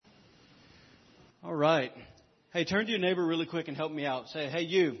All right. Hey, turn to your neighbor really quick and help me out. Say, hey,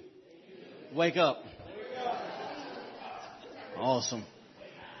 you. Wake up. Awesome.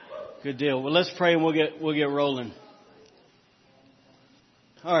 Good deal. Well, let's pray and we'll get rolling.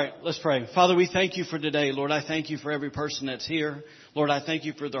 All right, let's pray. Father, we thank you for today. Lord, I thank you for every person that's here. Lord, I thank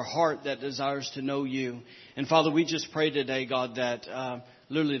you for their heart that desires to know you. And Father, we just pray today, God, that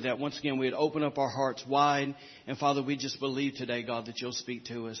literally that once again we'd open up our hearts wide. And Father, we just believe today, God, that you'll speak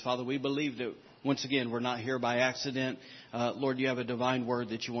to us. Father, we believe that once again we're not here by accident. Lord, you have a divine word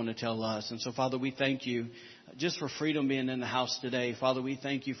that you want to tell us. And so, Father, we thank you just for freedom being in the house today. Father, we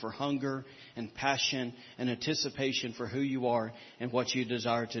thank you for hunger and passion and anticipation for who you are and what you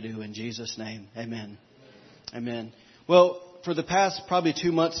desire to do. In Jesus' name, amen. Amen. Well, for the past probably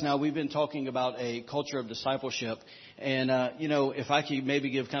 2 months now, we've been talking about a culture of discipleship. And, if I could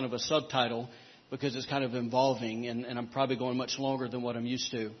maybe give kind of a subtitle, because it's kind of involving, and I'm probably going much longer than what I'm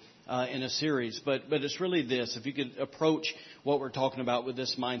used to in a series. But it's really this. If you could approach what we're talking about with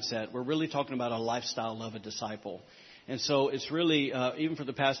this mindset, we're really talking about a lifestyle of a disciple. And so it's really, even for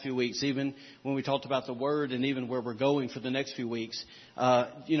the past few weeks, even when we talked about the Word and even where we're going for the next few weeks,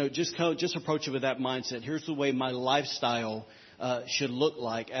 just approach it with that mindset. Here's the way my lifestyle should look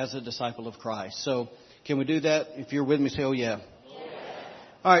like as a disciple of Christ. So can we do that? If you're with me, say, oh, yeah.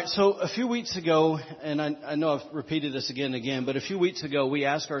 All right, so a few weeks ago, and I know I've repeated this again and again, but a few weeks ago we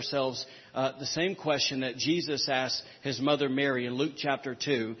asked ourselves the same question that Jesus asked his mother Mary in Luke chapter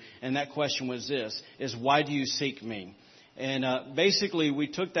 2, and that question was this, is why do you seek me? And basically we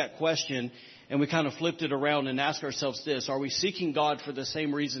took that question and we kind of flipped it around and asked ourselves this, are we seeking God for the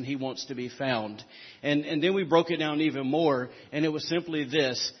same reason he wants to be found? And then we broke it down even more, and it was simply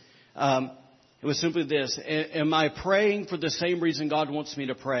this. Am I praying for the same reason God wants me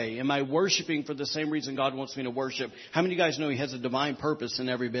to pray? Am I worshiping for the same reason God wants me to worship? How many of you guys know he has a divine purpose in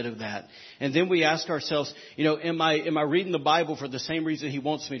every bit of that? And then we ask ourselves, am I reading the Bible for the same reason he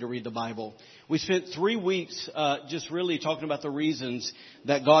wants me to read the Bible? We spent 3 weeks just really talking about the reasons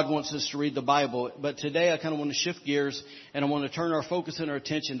that God wants us to read the Bible. But today I kind of want to shift gears and I want to turn our focus and our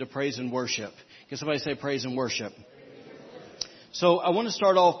attention to praise and worship. Can somebody say praise and worship? So I want to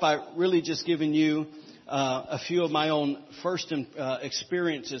start off by really just giving you a few of my own first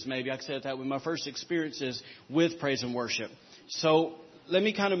experiences, maybe I could say it that way, my first experiences with praise and worship. So let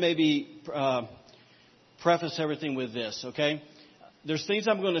me kind of maybe preface everything with this, okay? There's things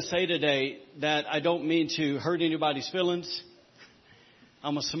I'm going to say today that I don't mean to hurt anybody's feelings.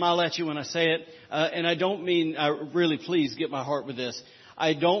 I'm going to smile at you when I say it. And I don't mean, really, please get my heart with this.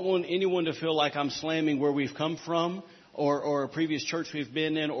 I don't want anyone to feel like I'm slamming where we've come from, or a previous church we've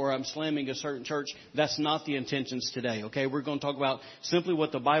been in, or I'm slamming a certain church. That's not the intentions today, okay? We're going to talk about simply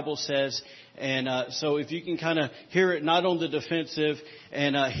what the Bible says. And so if you can kind of hear it not on the defensive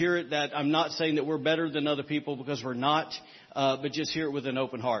and hear it that I'm not saying that we're better than other people, because we're not, but just hear it with an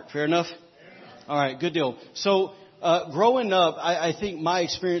open heart. Fair enough? All right, good deal. So growing up, I think my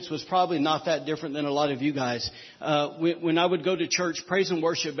experience was probably not that different than a lot of you guys. When I would go to church, praise and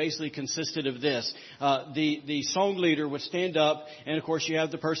worship basically consisted of this. The song leader would stand up, and of course you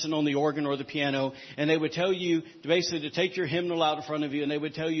have the person on the organ or the piano, and they would tell you to take your hymnal out in front of you, and they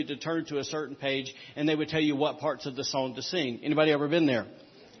would tell you to turn to a certain page, and they would tell you what parts of the song to sing. Anybody ever been there?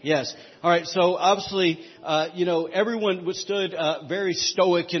 Yes. All right. So obviously, everyone stood very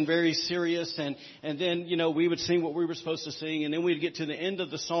stoic and very serious. And then, we would sing what we were supposed to sing. And then we'd get to the end of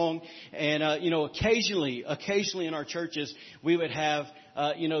the song. And, occasionally in our churches, we would have,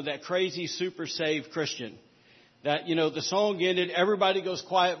 that crazy super saved Christian. That, the song ended, everybody goes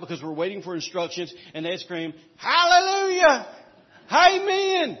quiet because we're waiting for instructions. And they scream, hallelujah!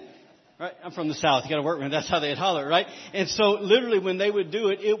 Amen! Right? I'm from the South. You got to work with me. That's how they'd holler, right? And so literally when they would do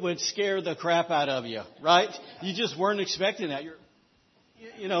it, it would scare the crap out of you, right? You just weren't expecting that.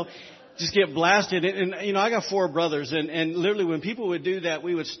 Just get blasted. And I got 4 brothers, and literally when people would do that,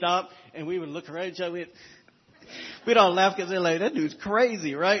 we would stop and we would look around each other. We'd all laugh because they're like, that dude's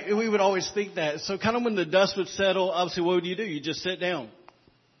crazy, right? And we would always think that. So kind of when the dust would settle, obviously what would you do? You just sit down.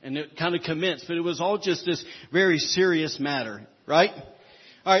 And it kind of commenced. But it was all just this very serious matter, right?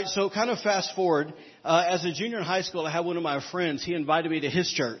 All right, so kind of fast forward. As a junior in high school, I had one of my friends. He invited me to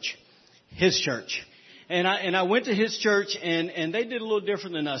his church. And I went to his church, and they did a little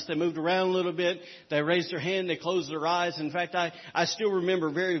different than us. They moved around a little bit. They raised their hand. They closed their eyes. In fact, I still remember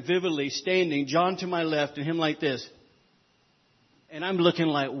very vividly standing, John to my left and him like this. And I'm looking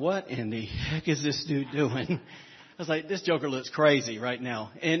like, what in the heck is this dude doing? I was like, this joker looks crazy right now.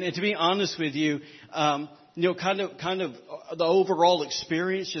 And to be honest with you, kind of the overall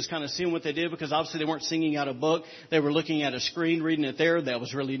experience, just kind of seeing what they did, because obviously they weren't singing out a book. They were looking at a screen, reading it there. That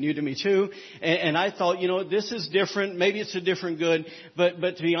was really new to me too. And I thought, this is different. Maybe it's a different good, but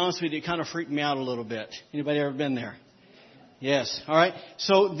to be honest with you, it kind of freaked me out a little bit. Anybody ever been there? Yes. All right.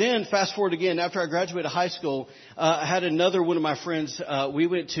 So then fast forward again, after I graduated high school, I had another one of my friends. We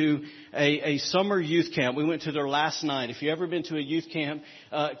went to a summer youth camp. We went to their last night. If you've ever been to a youth camp,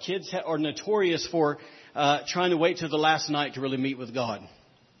 kids are notorious for trying to wait till the last night to really meet with God.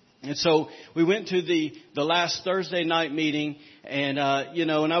 And so we went to the last Thursday night meeting, and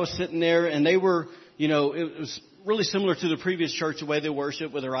and I was sitting there, and they were, it was really similar to the previous church, the way they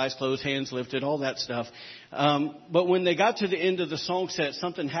worship, with their eyes closed, hands lifted, all that stuff. But when they got to the end of the song set,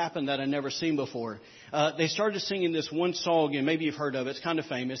 something happened that I'd never seen before. They started singing this one song, and maybe you've heard of it. It's kind of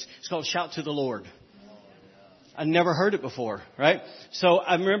famous. It's called "Shout to the Lord." I'd never heard it before, right? So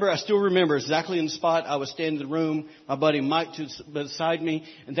I still remember exactly in the spot. I was standing in the room, my buddy Mike beside me,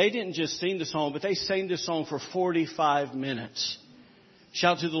 and they didn't just sing the song, but they sang this song for 45 minutes.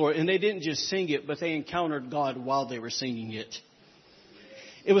 Shout to the Lord. And they didn't just sing it, but they encountered God while they were singing it.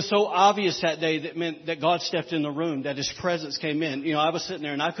 It was so obvious that day that meant that God stepped in the room, that His presence came in. I was sitting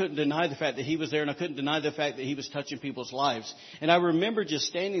there and I couldn't deny the fact that He was there, and I couldn't deny the fact that He was touching people's lives. And I remember just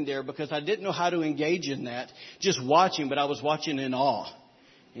standing there because I didn't know how to engage in that, just watching, but I was watching in awe.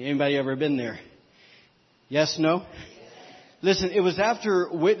 Anybody ever been there? Yes, no? Listen, it was after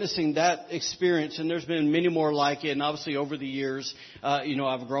witnessing that experience, and there's been many more like it, and obviously over the years,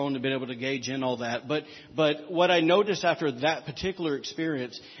 I've grown and been able to gauge in all that. But what I noticed after that particular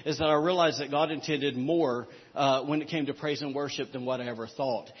experience is that I realized that God intended more when it came to praise and worship than what I ever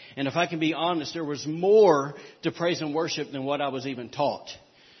thought. And if I can be honest, there was more to praise and worship than what I was even taught.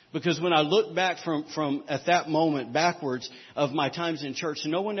 Because when I look back from at that moment backwards of my times in church,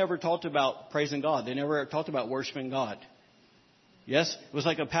 no one ever talked about praising God. They never talked about worshiping God. Yes? It was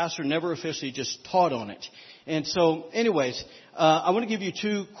like a pastor never officially just taught on it. And so, anyways, I want to give you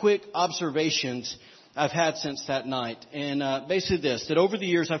two quick observations I've had since that night. And basically this, that over the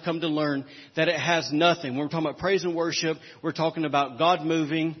years I've come to learn that it has nothing. When we're talking about praise and worship, we're talking about God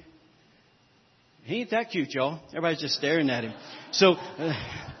moving. He ain't that cute, y'all. Everybody's just staring at him. So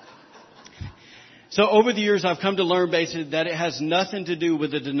over the years I've come to learn basically that it has nothing to do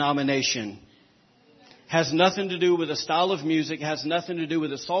with the denomination. Has nothing to do with the style of music, has nothing to do with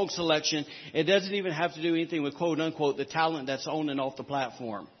the song selection. It doesn't even have to do anything with, quote unquote, the talent that's on and off the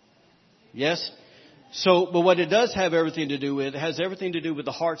platform. Yes? So, but what it does have everything to do with, it has everything to do with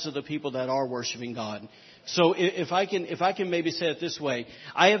the hearts of the people that are worshiping God. So if I can maybe say it this way,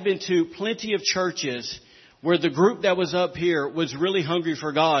 I have been to plenty of churches where the group that was up here was really hungry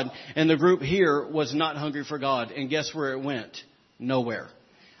for God, and the group here was not hungry for God. And guess where it went? Nowhere.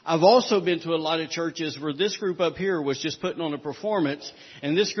 I've also been to a lot of churches where this group up here was just putting on a performance,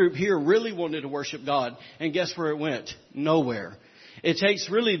 and this group here really wanted to worship God. And guess where it went? Nowhere. It takes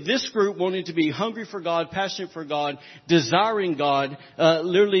really this group wanting to be hungry for God, passionate for God, desiring God,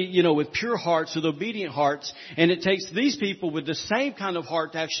 literally, with pure hearts, with obedient hearts. And it takes these people with the same kind of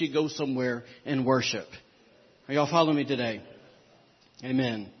heart to actually go somewhere and worship. Are y'all following me today?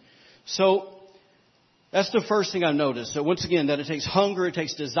 Amen. So, that's the first thing I've noticed. So once again, that it takes hunger, it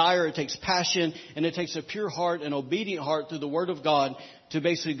takes desire, it takes passion, and it takes a pure heart, an obedient heart through the Word of God to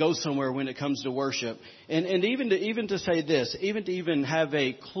basically go somewhere when it comes to worship. And even to say this, even to have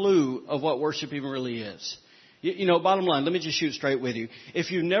a clue of what worship even really is. Bottom line, let me just shoot straight with you. If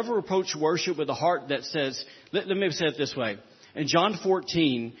you never approach worship with a heart that says, let me say it this way. In John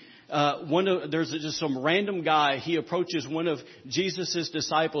 14, there's just some random guy. He approaches one of Jesus'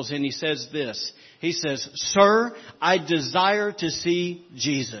 disciples and he says this. He says, "Sir, I desire to see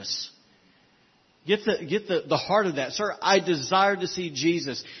Jesus." Get the heart of that. Sir, I desire to see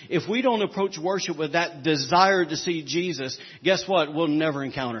Jesus. If we don't approach worship with that desire to see Jesus, guess what? We'll never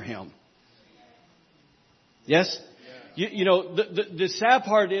encounter Him. Yes? The sad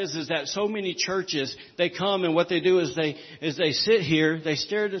part is that so many churches, they come and what they do is they sit here, they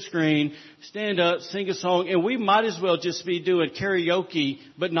stare at the screen, stand up, sing a song, and we might as well just be doing karaoke,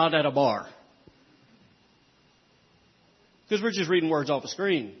 but not at a bar. Because we're just reading words off a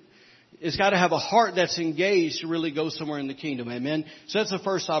screen. It's got to have a heart that's engaged to really go somewhere in the kingdom. Amen. So that's the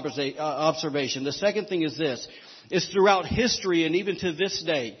first observation. The second thing is this. It's throughout history and even to this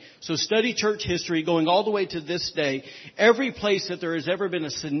day. So study church history going all the way to this day. Every place that there has ever been a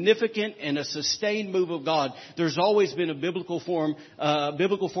significant and a sustained move of God, there's always been a biblical form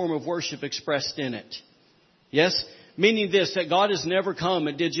of worship expressed in it. Yes? Meaning this, that God has never come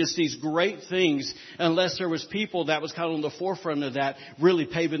and did just these great things unless there was people that was kind of on the forefront of that really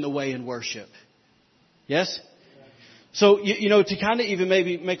paving the way in worship. Yes? So, to kind of even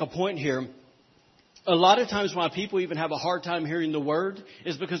maybe make a point here, a lot of times why people even have a hard time hearing the word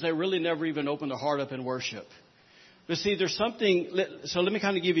is because they really never even open their heart up in worship. But see, there's something, so let me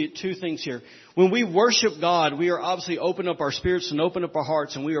kind of give you two things here. When we worship God, we are obviously opening up our spirits and open up our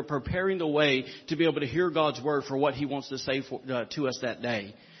hearts, and we are preparing the way to be able to hear God's word for what He wants to say to us that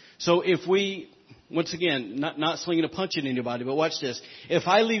day. So if we, once again, not slinging a punch at anybody, but watch this. If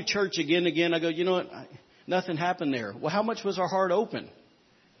I leave church again, I go, you know what, nothing happened there. Well, how much was our heart open?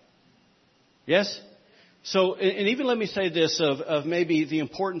 Yes? So, and even let me say this of maybe the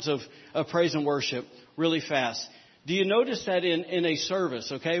importance of praise and worship really fast. Do you notice that in a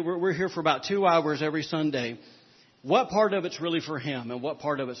service, okay? We're here for about 2 hours every Sunday. What part of it's really for Him and what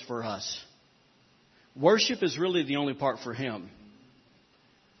part of it's for us? Worship is really the only part for Him.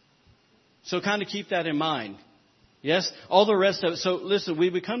 So kind of keep that in mind. Yes? All the rest of it. So listen,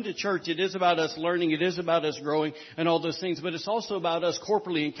 we come to church. It is about us learning. It is about us growing and all those things. But it's also about us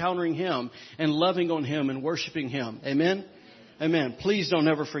corporately encountering Him and loving on Him and worshiping Him. Amen? Amen. Please don't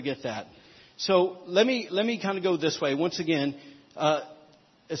ever forget that. So let me kind of go this way. Once again,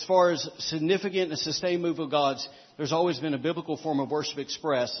 as far as significant and sustained move of God's, there's always been a biblical form of worship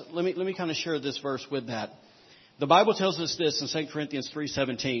expressed. Let me kind of share this verse with that. The Bible tells us this in 2 Corinthians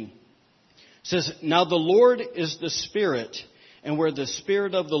 3:17. It says, "Now the Lord is the Spirit, and where the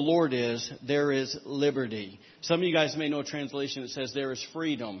Spirit of the Lord is, there is liberty." Some of you guys may know a translation that says there is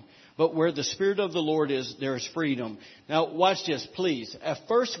freedom. But where the Spirit of the Lord is, there is freedom. Now watch this, please. At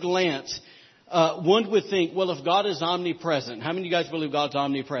first glance, one would think, well, if God is omnipresent, how many of you guys believe God's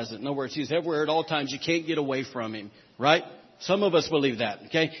omnipresent? In other words, He's everywhere at all times. You can't get away from Him, right? Some of us believe that,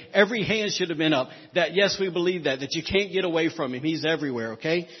 okay? Every hand should have been up that, yes, we believe that you can't get away from Him. He's everywhere,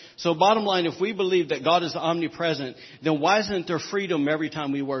 okay? So bottom line, if we believe that God is omnipresent, then why isn't there freedom every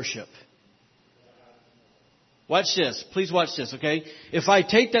time we worship? Watch this. Please watch this, okay? If I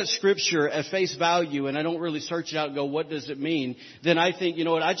take that scripture at face value and I don't really search it out and go, what does it mean? Then I think, you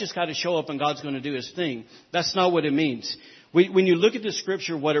know what, I just got to show up and God's going to do His thing. That's not what it means. When you look at the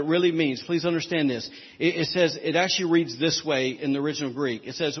scripture, what it really means, please understand this. It says, it actually reads this way in the original Greek.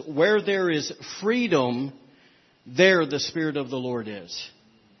 It says, where there is freedom, there the Spirit of the Lord is.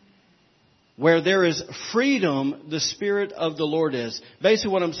 Where there is freedom, the Spirit of the Lord is.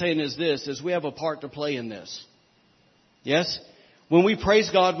 Basically what I'm saying is this, is we have a part to play in this. Yes? When we praise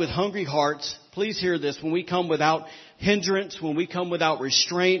God with hungry hearts, please hear this. When we come without hindrance, when we come without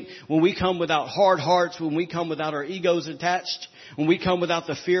restraint, when we come without hard hearts, when we come without our egos attached, when we come without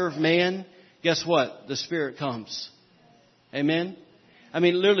the fear of man, guess what? The Spirit comes. Amen? I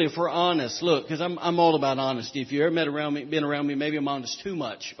mean, literally, if we're honest, look, because I'm all about honesty. If you've ever been around me, maybe I'm honest too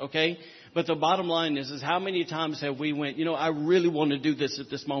much, okay? But the bottom line is how many times have we went, you know, I really want to do this at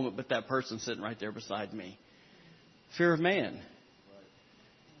this moment, but that person's sitting right there beside me. Fear of man.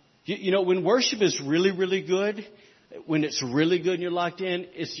 You know, when worship is really, really good, when it's really good and you're locked in,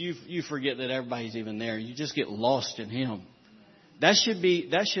 it's you forget that everybody's even there. You just get lost in Him. That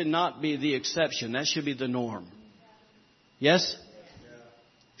should not be the exception. That should be the norm. Yes?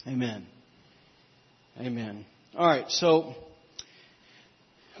 Amen. Amen. All right, so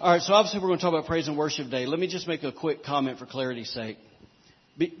obviously we're going to talk about Praise and Worship Day. Let me just make a quick comment for clarity's sake.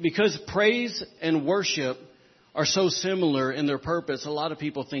 Because praise and worship are so similar in their purpose, a lot of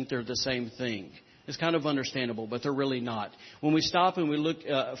people think they're the same thing. It's kind of understandable, but they're really not. When we stop and we look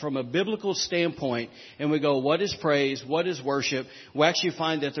from a biblical standpoint and we go, what is praise? What is worship? We actually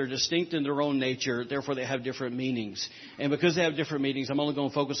find that they're distinct in their own nature. Therefore, they have different meanings. And because they have different meanings, I'm only going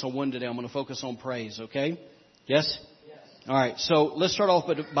to focus on one today. I'm going to focus on praise, okay? Yes? Yes. All right. So let's start off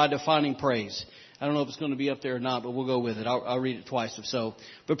by defining praise. I don't know if it's going to be up there or not, but we'll go with it. I'll read it twice if so.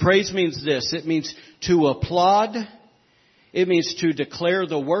 But praise means this. It means to applaud. It means to declare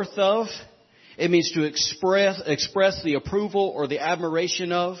the worth of. It means to express the approval or the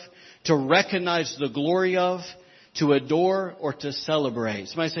admiration of. To recognize the glory of. To adore or to celebrate.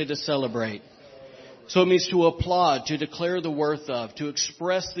 Somebody say to celebrate. So it means to applaud, to declare the worth of, to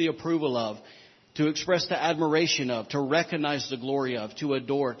express the approval of, to express the admiration of, to recognize the glory of, to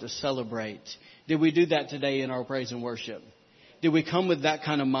adore, to celebrate. Did we do that today in our praise and worship? Did we come with that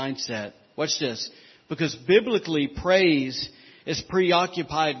kind of mindset? Watch this. Because biblically, praise is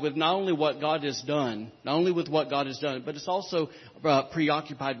preoccupied with not only what God has done, but it's also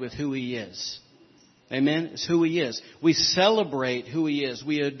preoccupied with who He is. Amen? It's who He is. We celebrate who He is.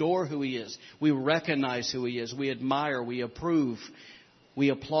 We adore who He is. We recognize who He is. We admire. We approve. We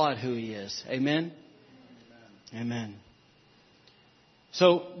applaud who He is. Amen? Amen.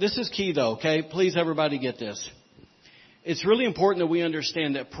 So this is key though, okay? Please everybody get this. it's really important that we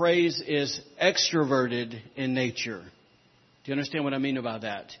understand that praise is extroverted in nature. Do you understand what I mean about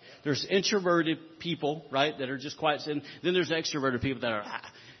that? There's introverted people, right, that are just quiet. And then there's extroverted people that are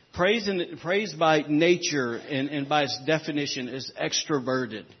praise by nature and by its definition is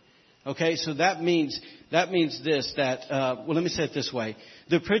extroverted. Okay, so that means this, that, well, let me say it this way.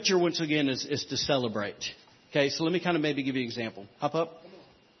 The picture, once again, is to celebrate. Okay, so let me kind of maybe give you an example. Hop up.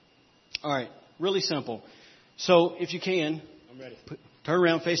 All right, really simple. So if you can, I'm ready. Turn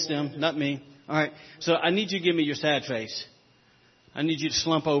around, face them, not me. All right, so I need you to give me your sad face. I need you to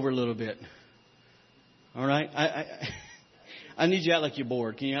slump over a little bit. All right? I need you to act like you're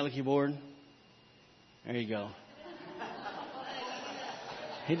bored. Can you act like you're bored? There you go.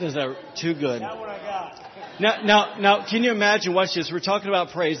 He does that too good. That's what I got. Now, can you imagine, watch this, we're talking about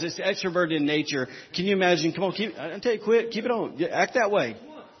praise. It's extroverted in nature. Can you imagine, come on, I'll tell you quick, keep it on. Act that way.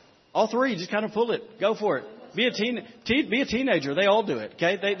 All three, just kind of pull it. Go for it. Be a teenager. They all do it,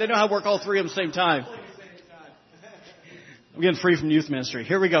 okay? They know how to work all three at the same time. I'm getting free from youth ministry.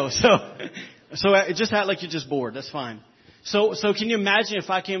 Here we go. So just act like you're just bored. That's fine. So can you imagine if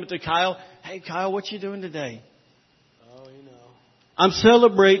I came up to Kyle? Hey, Kyle, what you doing today? Oh, you know. I'm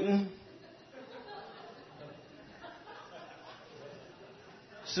celebrating.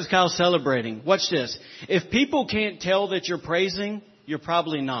 This is Kyle celebrating. Watch this. If people can't tell that you're praising, you're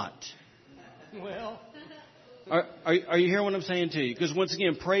probably not. Well. Are you hearing what I'm saying to you? Because once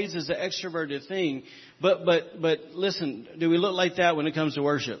again, praise is an extroverted thing. But listen, do we look like that when it comes to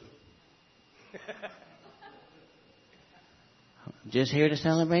worship? Just here to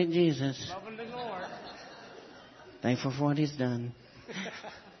celebrate Jesus. Loving the Lord. Thankful for what He's done.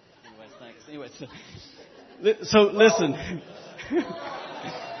 Anyways, so listen.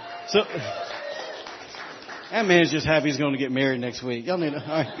 So that man's just happy he's going to get married next week. Y'all need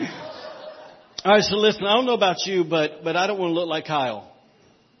to. All right, so listen, I don't know about you, but I don't want to look like Kyle.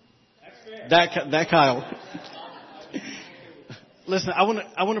 That Kyle. Listen, I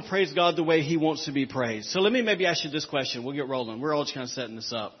want to praise God the way He wants to be praised. So let me maybe ask you this question. We'll get rolling. We're all just kind of setting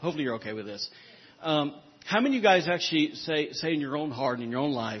this up. Hopefully you're okay with this. How many of you guys actually say in your own heart and in your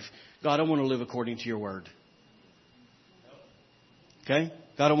own life, God, I want to live according to your word? Okay?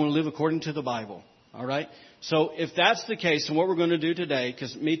 God, I want to live according to the Bible. All right? So if that's the case, and what we're going to do today,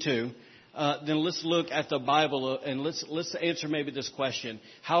 because me too, then let's look at the Bible and let's answer maybe this question: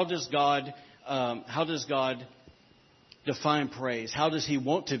 How does God define praise? How does He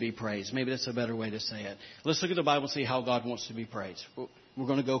want to be praised? Maybe that's a better way to say it. Let's look at the Bible and see how God wants to be praised. We're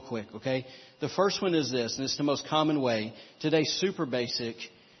going to go quick, okay? The first one is this, and it's the most common way. Today's super basic,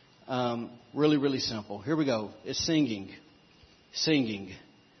 really, really simple. Here we go. It's singing. Singing.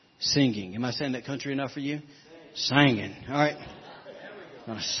 Singing. Am I saying that country enough for you? Singing. All right. I'm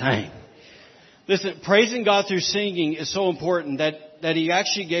going to sing. Listen, praising God through singing is so important that He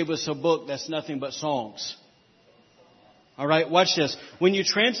actually gave us a book that's nothing but songs. All right, watch this. When you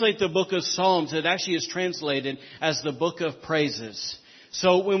translate the book of Psalms, it actually is translated as the book of praises.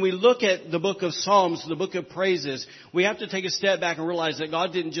 So when we look at the book of Psalms, the book of praises, we have to take a step back and realize that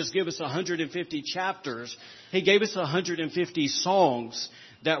God didn't just give us 150 chapters. He gave us 150 songs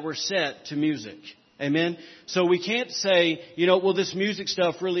that were set to music. Amen. So we can't say, well, this music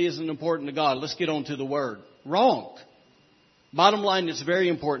stuff really isn't important to God. Let's get on to the Word. Wrong. Bottom line, it's very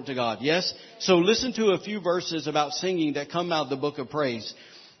important to God. Yes? So listen to a few verses about singing that come out of the book of praise.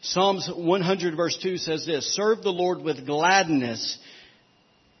 Psalms 100 verse 2 says this: Serve the Lord with gladness.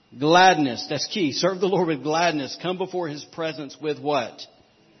 Gladness. That's key. Serve the Lord with gladness. Come before His presence with what?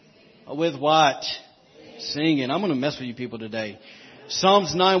 With what? Singing. I'm going to mess with you people today.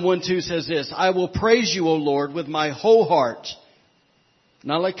 Psalms 9:1-2 says this: I will praise you, O Lord, with my whole heart.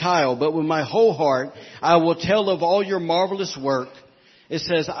 Not like Kyle, but with my whole heart. I will tell of all your marvelous work. It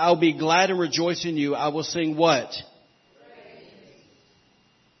says, I'll be glad and rejoice in you. I will sing what? Praise.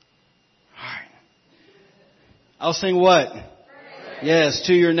 All right. I'll sing what? Praise. Yes,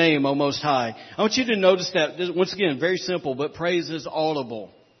 to your name, O Most High. I want you to notice that, once again, very simple, but praise is audible.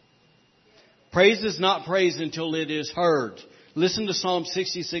 Praise is not praise until it is heard. Listen to Psalm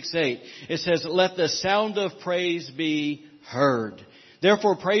 66:8. It says, let the sound of praise be heard.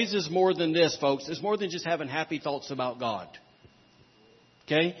 Therefore, praise is more than this, folks. It's more than just having happy thoughts about God.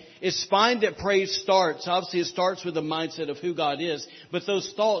 Okay? It's fine that praise starts. Obviously, it starts with the mindset of who God is. But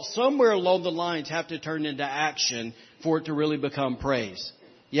those thoughts, somewhere along the lines, have to turn into action for it to really become praise.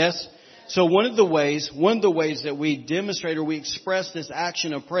 Yes? So one of the ways that we demonstrate or we express this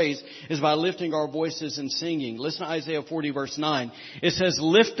action of praise is by lifting our voices and singing. Listen to Isaiah 40 verse 9. It says,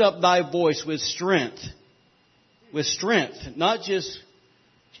 lift up thy voice with strength. With strength. Not just,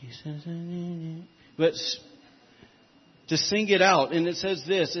 Jesus, but to sing it out. And it says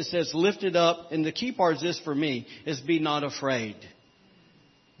this, it says lift it up. And the key part is this for me, is be not afraid.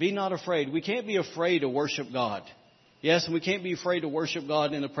 Be not afraid. We can't be afraid to worship God. Yes, and we can't be afraid to worship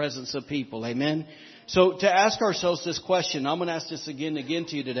God in the presence of people. Amen. So to ask ourselves this question, I'm going to ask this again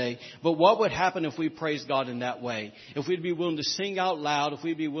to you today. But what would happen if we praised God in that way? If we'd be willing to sing out loud, if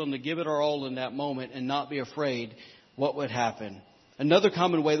we'd be willing to give it our all in that moment and not be afraid, what would happen? Another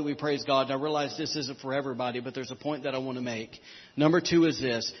common way that we praise God, and I realize this isn't for everybody, but there's a point that I want to make. Number 2 is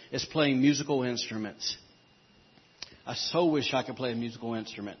this, is playing musical instruments. I so wish I could play a musical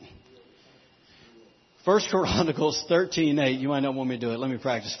instrument. 1 Chronicles 13:8. You might not want me to do it. Let me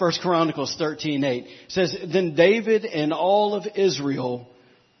practice. 1 Chronicles 13:8 says, Then David and all of Israel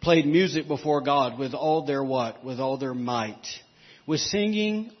played music before God with all their what? With all their might. With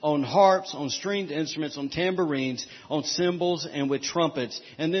singing on harps, on stringed instruments, on tambourines, on cymbals, and with trumpets.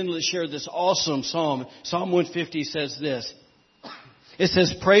 And then let's share this awesome psalm. Psalm 150 says this. It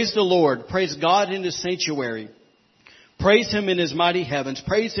says, Praise the Lord. Praise God in His sanctuary. Praise Him in His mighty heavens.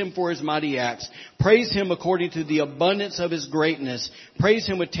 Praise Him for His mighty acts. Praise Him according to the abundance of His greatness. Praise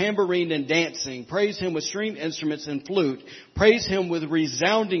Him with tambourine and dancing. Praise Him with stringed instruments and flute. Praise Him with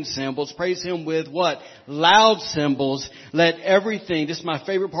resounding cymbals. Praise Him with what? Loud cymbals. Let everything, this is my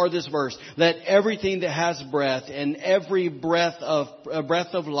favorite part of this verse, let everything that has breath and every breath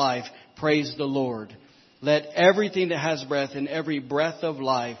of life praise the Lord. Let everything that has breath and every breath of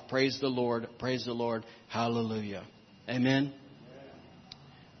life praise the Lord. Praise the Lord. Hallelujah. Amen.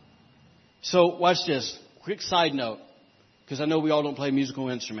 So watch this. Quick side note, because I know we all don't play musical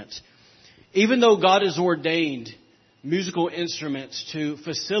instruments. Even though God has ordained musical instruments to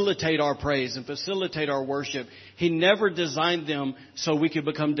facilitate our praise and facilitate our worship, He never designed them so we could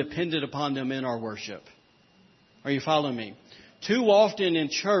become dependent upon them in our worship. Are you following me? Too often in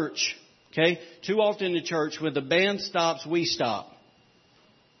church, when the band stops, we stop.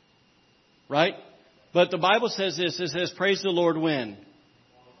 Right? But the Bible says this, it says, praise the Lord when?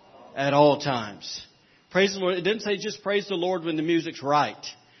 At all times. Praise the Lord. It didn't say just praise the Lord when the music's right.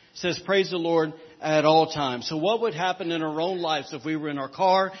 It says praise the Lord at all times. So what would happen in our own lives if we were in our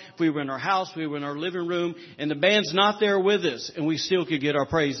car, if we were in our house, if we were in our living room, and the band's not there with us, and we still could get our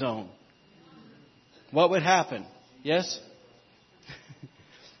praise on? What would happen? Yes?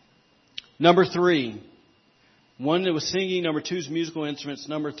 Number 3. 1 that was singing. Number 2 is musical instruments.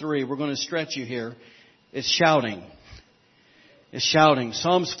 Number 3, we're going to stretch you here. It's shouting. It's shouting.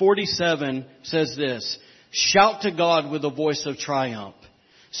 Psalms 47 says this. Shout to God with a voice of triumph.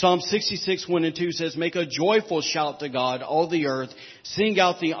 Psalm 66, 1 and 2 says, Make a joyful shout to God, all the earth. Sing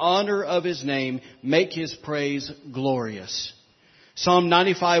out the honor of His name. Make His praise glorious. Psalm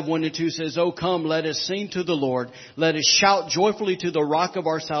 95, 1 and 2 says, Oh, come, let us sing to the Lord. Let us shout joyfully to the rock of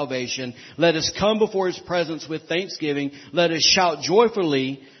our salvation. Let us come before His presence with thanksgiving. Let us shout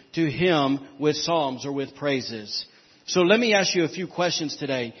joyfully to Him with psalms or with praises. So let me ask you a few questions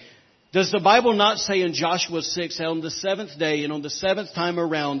today. Does the Bible not say in Joshua 6 that on the 7th day and on the 7th time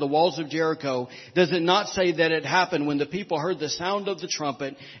around the walls of Jericho, does it not say that it happened when the people heard the sound of the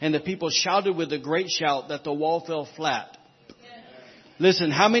trumpet and the people shouted with a great shout that the wall fell flat?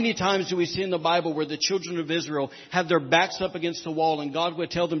 Listen, how many times do we see in the Bible where the children of Israel have their backs up against the wall and God would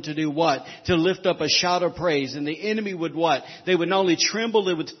tell them to do what? To lift up a shout of praise. And the enemy would what? They would not only tremble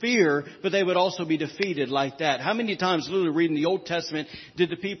with fear, but they would also be defeated like that. How many times, literally reading the Old Testament, did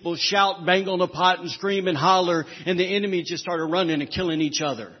the people shout, bang on the pot and scream and holler and the enemy just started running and killing each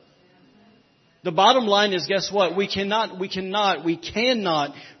other? The bottom line is, guess what? We cannot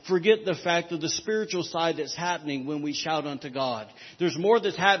forget the fact of the spiritual side that's happening when we shout unto God. There's more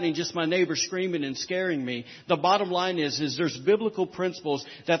that's happening just my neighbor screaming and scaring me. The bottom line is there's biblical principles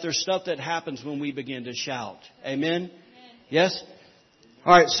that there's stuff that happens when we begin to shout. Amen? Yes?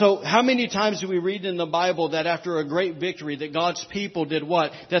 All right, so how many times do we read in the Bible that after a great victory that God's people did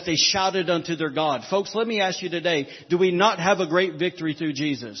what? That they shouted unto their God. Folks, let me ask you today, do we not have a great victory through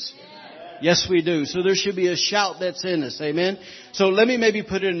Jesus? Yes, we do. So there should be a shout that's in us. Amen. So let me maybe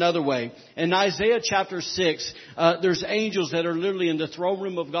put it another way. In Isaiah chapter 6, there's angels that are literally in the throne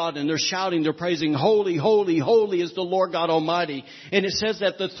room of God and they're shouting, they're praising, holy, holy, holy is the Lord God Almighty. And it says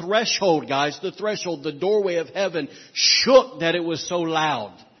that the threshold, guys, the doorway of heaven shook that it was so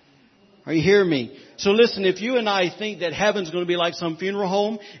loud. Are you hearing me? So listen, if you and I think that heaven's going to be like some funeral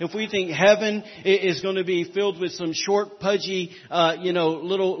home, if we think heaven is going to be filled with some short, pudgy,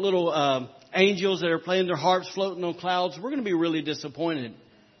 little angels that are playing their harps floating on clouds, we're going to be really disappointed.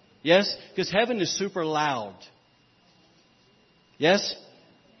 Yes? Because heaven is super loud. Yes?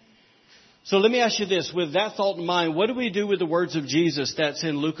 So let me ask you this. With that thought in mind, what do we do with the words of Jesus that's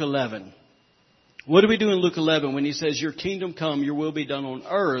in Luke 11? What do we do in Luke 11 when he says, your kingdom come, your will be done on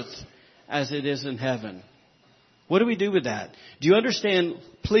earth as it is in heaven? What do we do with that? Do you understand,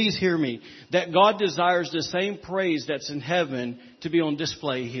 please hear me, that God desires the same praise that's in heaven to be on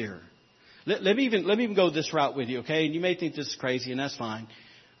display here? Let me even go this route with you, okay? And you may think this is crazy, and that's fine.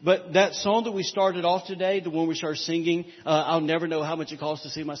 But that song that we started off today, the one we started singing, I'll never know how much it costs to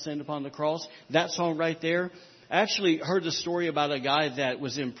see my sin upon the cross, that song right there, I actually heard the story about a guy that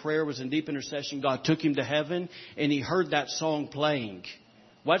was in prayer, was in deep intercession. God took him to heaven, and he heard that song playing.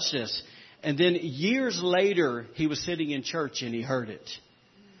 Watch this. And then years later, he was sitting in church and he heard it.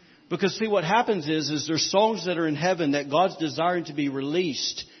 Because see, what happens is there's songs that are in heaven that God's desiring to be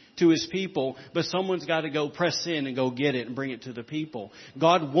released to His people, but someone's got to go press in and go get it and bring it to the people.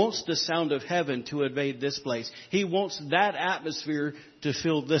 God wants the sound of heaven to invade this place. He wants that atmosphere to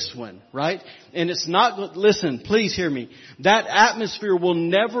fill this one, right? And it's not, listen, please hear me. That atmosphere will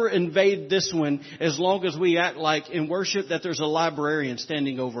never invade this one as long as we act like in worship that there's a librarian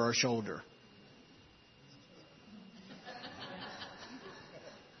standing over our shoulder.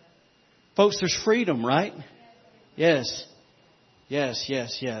 Folks, there's freedom, right? Yes. Yes,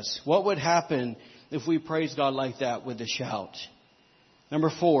 yes, yes. What would happen if we praise God like that with a shout? Number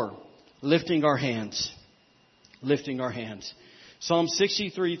 4, lifting our hands. Lifting our hands. Psalm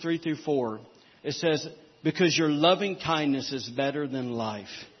 63, 3-4. It says, because your loving kindness is better than life.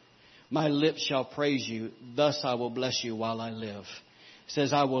 My lips shall praise you. Thus I will bless you while I live. It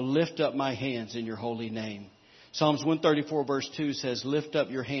says, I will lift up my hands in your holy name. Psalms 134 verse 2 says, lift up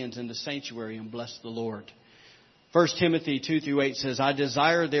your hands in the sanctuary and bless the Lord. 1 Timothy 2-8 says, I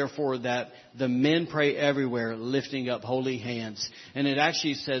desire therefore that the men pray everywhere, lifting up holy hands. And it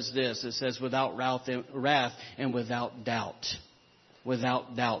actually says this. It says, without wrath and without doubt.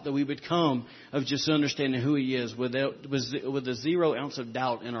 Without doubt. That we would come of just understanding who He is with a 0 ounce of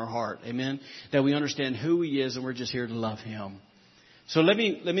doubt in our heart. Amen. That we understand who He is and we're just here to love Him. So let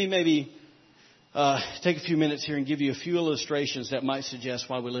me maybe take a few minutes here and give you a few illustrations that might suggest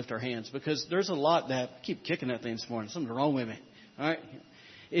why we lift our hands. Because there's a lot that, I keep kicking that thing this morning. Something's wrong with me. All right.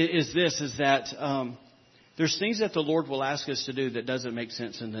 Is that there's things that the Lord will ask us to do that doesn't make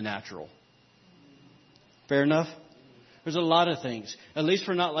sense in the natural. Fair enough? There's a lot of things. At least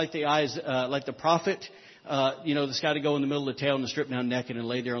we're not like like the prophet, that's got to go in the middle of the tail and strip down naked and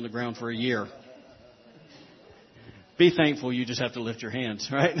lay there on the ground for a year. Be thankful you just have to lift your hands,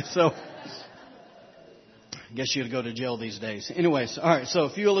 right? So, I guess you'd go to jail these days. Anyways, all right. So a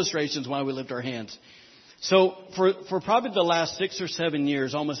few illustrations why we lift our hands. So for probably the last 6 or 7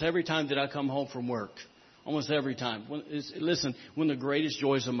 years, almost every time that I come home from work, almost every time. One of the greatest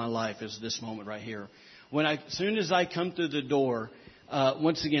joys of my life is this moment right here. As soon as I come through the door,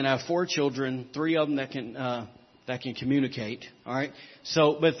 once again, I have 4 children, 3 of them that can communicate. All right.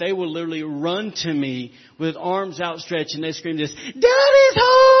 So, but they will literally run to me with arms outstretched and they scream this, Daddy's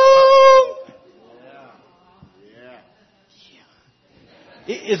home!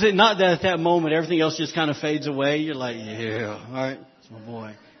 Is it not that at that moment everything else just kind of fades away? You're like, yeah, all right, it's my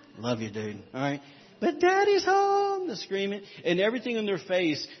boy. Love you, dude. All right. But Daddy's home. They're screaming. And everything in their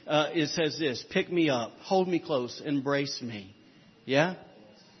face, it says this, pick me up, hold me close, embrace me. Yeah?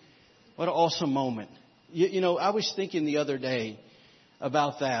 What an awesome moment. I was thinking the other day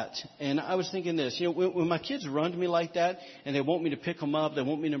about that. And I was thinking this, when my kids run to me like that and they want me to pick them up, they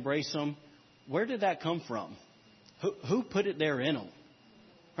want me to embrace them, where did that come from? Who put it there in them?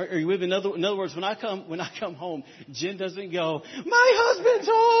 Are you with me? In other words, when I come home, Jen doesn't go, my husband's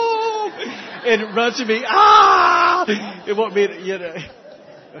home, and run to me, ah! It won't be,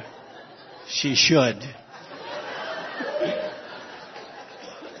 She should.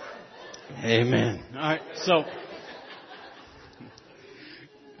 Amen. All right, so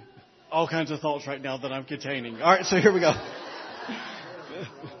all kinds of thoughts right now that I'm containing. All right, so here we go.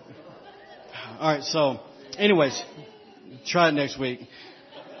 All right, so anyways, try it next week.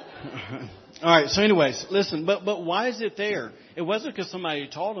 All right. So anyways, listen, but why is it there? It wasn't because somebody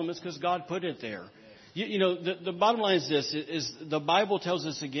taught them. It's because God put it there. The bottom line is this, is the Bible tells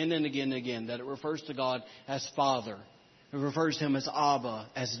us again and again and again that it refers to God as Father. It refers to Him as Abba,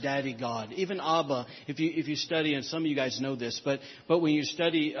 as Daddy God. Even Abba, if you study, and some of you guys know this, but when you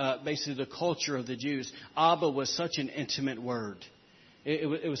study basically the culture of the Jews, Abba was such an intimate word.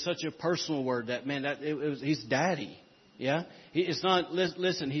 It was such a personal word that, He's Daddy. Yeah? It's not,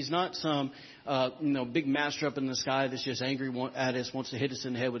 listen, He's not some, big master up in the sky that's just angry at us, wants to hit us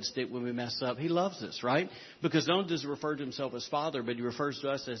in the head with a stick when we mess up. He loves us, right? Because not only does He refer to Himself as Father, but He refers to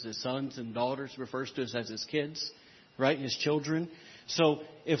us as His sons and daughters, refers to us as His kids, right? His children. So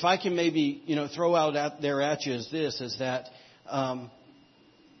if I can maybe, throw out there at you is that,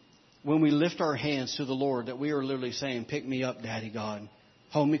 when we lift our hands to the Lord, that we are literally saying, pick me up, Daddy God.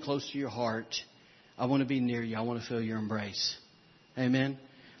 Hold me close to your heart. I want to be near you. I want to feel your embrace. Amen.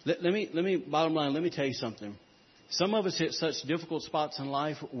 Let me, bottom line, let me tell you something. Some of us hit such difficult spots in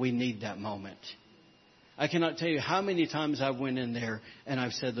life, we need that moment. I cannot tell you how many times I've went in there and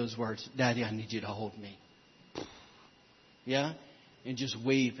I've said those words, Daddy, I need you to hold me. Yeah? And just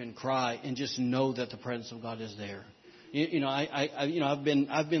weep and cry and just know that the presence of God is there. I've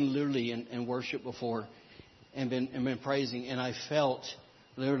been literally in worship before and been praising, and I felt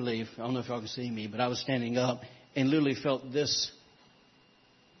literally, I don't know if y'all can see me, but I was standing up and literally felt this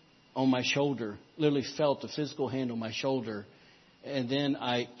on my shoulder, literally felt the physical hand on my shoulder. And then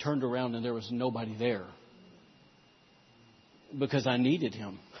I turned around and there was nobody there because I needed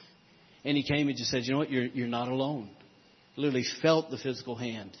him. And he came and just said, you know what, you're not alone. Literally felt the physical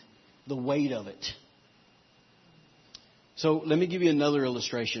hand, the weight of it. So let me give you another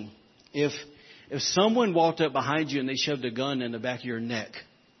illustration. If someone walked up behind you and they shoved a gun in the back of your neck.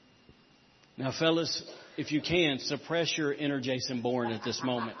 Now, fellas, if you can, suppress your inner Jason Bourne at this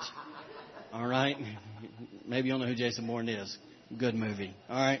moment. All right? Maybe you don't know who Jason Bourne is. Good movie.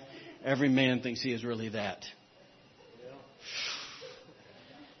 All right? Every man thinks he is really that.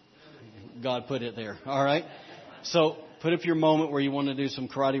 God put it there. All right? So put up your moment where you want to do some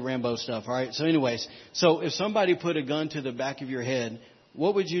karate Rambo stuff. All right? So anyways, so if somebody put a gun to the back of your head,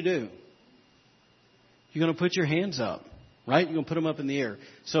 what would you do? You're going to put your hands up. Right? You're going to put them up in the air.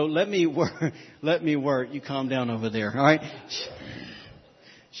 So let me work. You calm down over there. All right?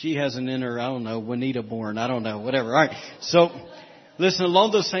 She has an inner, I don't know, Juanita Bourne. I don't know, whatever. All right. So listen,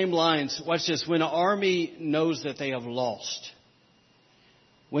 along those same lines, watch this. When an army knows that they have lost,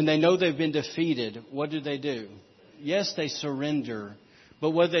 when they know they've been defeated, what do? Yes, they surrender. But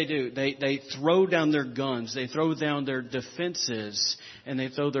what do? They throw down their guns. They throw down their defenses. And they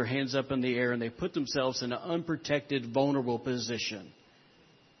throw their hands up in the air. And they put themselves in an unprotected, vulnerable position.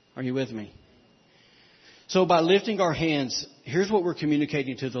 Are you with me? So by lifting our hands, here's what we're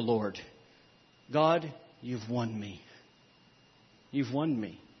communicating to the Lord. God, you've won me. You've won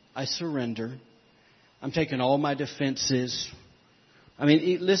me. I surrender. I'm taking all my defenses. I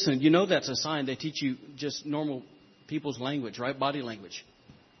mean, listen, you know that's a sign. They teach you just normal people's language, right? Body language.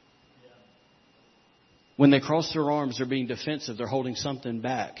 When they cross their arms, they're being defensive. They're holding something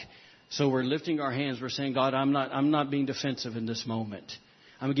back. So we're lifting our hands. We're saying, God, I'm not being defensive in this moment.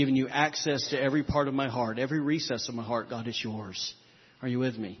 I'm giving you access to every part of my heart, every recess of my heart. God, it's yours. Are you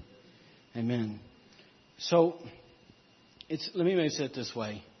with me? Amen. So let me say it this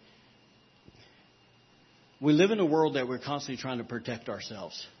way. We live in a world that we're constantly trying to protect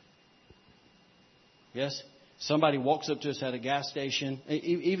ourselves. Yes? Somebody walks up to us at a gas station.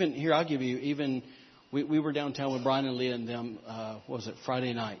 Even here, I'll give you, we were downtown with Brian and Leah and them,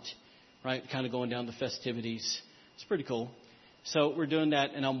 Friday night, right? Kind of going down the festivities. It's pretty cool. So we're doing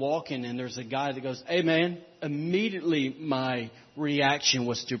that, and I'm walking, and there's a guy that goes, hey, man. Immediately my reaction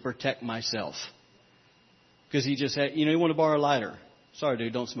was to protect myself. Because he just said, you want to borrow a lighter. Sorry,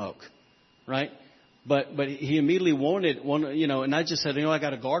 dude, don't smoke. Right? But he immediately wanted, and I just said, I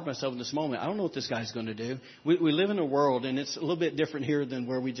got to guard myself in this moment. I don't know what this guy's going to do. We live in a world, and it's a little bit different here than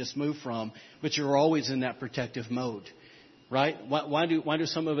where we just moved from, but you're always in that protective mode. Right? Why do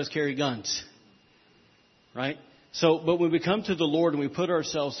some of us carry guns? Right? So, but when we come to the Lord and we put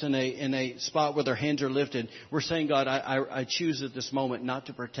ourselves in a spot where their hands are lifted, we're saying, God, I choose at this moment not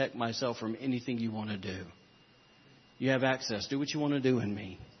to protect myself from anything you want to do. You have access. Do what you want to do in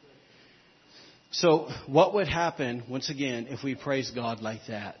me. So what would happen, once again, if we praise God like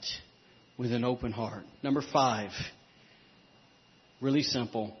that with an open heart? Number 5, really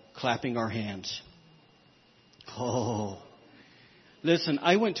simple, clapping our hands. Oh, listen,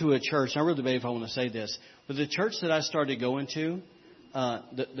 I went to a church. I really debate if I want to say this, but the church that I started going to,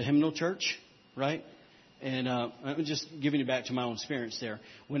 the hymnal church, right? And I'm just giving you back to my own experience there.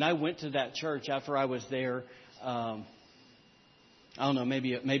 When I went to that church after I was there, I don't know,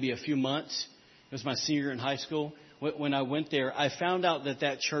 maybe a few months. It was my senior year in high school. When I went there, I found out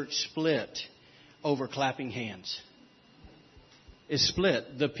that church split over clapping hands. It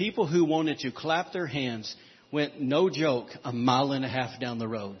split. The people who wanted to clap their hands went, no joke, 1.5 miles down the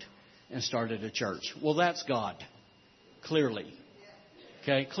road and started a church. Well, that's God. Clearly.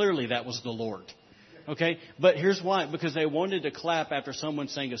 Okay? Clearly that was the Lord. Okay? But here's why. Because they wanted to clap after someone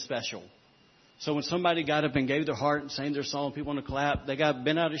sang a special. So when somebody got up and gave their heart and sang their song, people want to clap. They got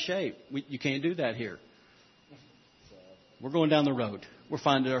bent out of shape. You can't do that here. We're going down the road. We're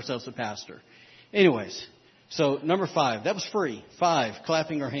finding ourselves a pastor. Anyways, so number 5. That was free. 5,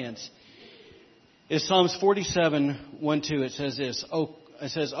 clapping our hands. It's Psalms 47, 1-2. It says this. Oh, it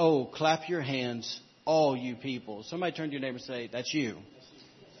says, oh, clap your hands, all you people. Somebody turn to your neighbor and say, that's you.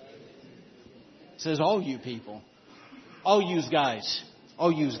 It says, all you people. All yous guys.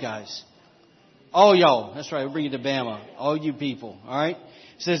 All yous guys. All y'all. That's right. We'll bring you to Bama. All you people. All right.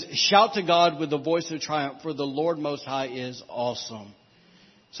 It says, shout to God with the voice of triumph, for the Lord Most High is awesome.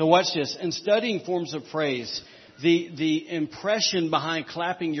 So watch this. In studying forms of praise, the impression behind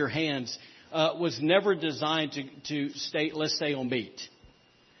clapping your hands was never designed let's stay on beat.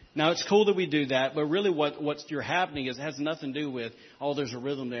 Now, it's cool that we do that, but really what's happening is it has nothing to do with, oh, there's a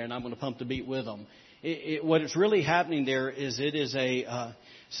rhythm there and I'm going to pump the beat with them. What is really happening there is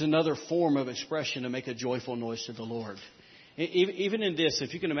it's another form of expression to make a joyful noise to the Lord. Even in this,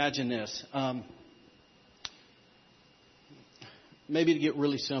 if you can imagine this, maybe to get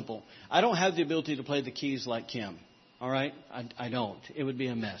really simple, I don't have the ability to play the keys like Kim. All right? I don't. It would be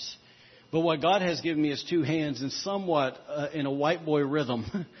a mess. But what God has given me is two hands and somewhat in a white boy rhythm,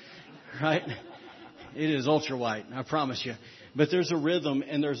 right? It is ultra white, I promise you. But there's a rhythm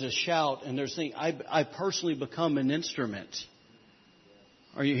and there's a shout and there's things. I personally become an instrument.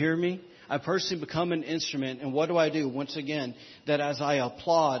 Are you hearing me? I personally become an instrument. And what do? Once again, that as I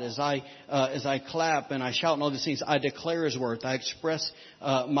applaud, as I clap and I shout and all these things, I declare His worth. I express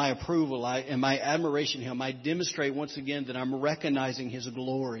my approval and my admiration to Him. I demonstrate once again that I'm recognizing His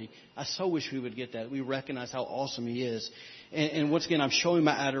glory. I so wish we would get that. We recognize how awesome He is. And once again, I'm showing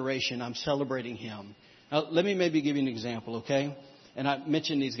my adoration. I'm celebrating Him. Now, let me maybe give you an example, okay? And I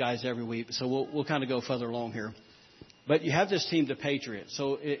mention these guys every week, so we'll kind of go further along here. But you have this team, the Patriots.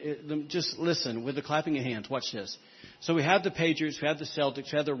 So just listen with the clapping of hands. Watch this. So we have the Patriots, we have the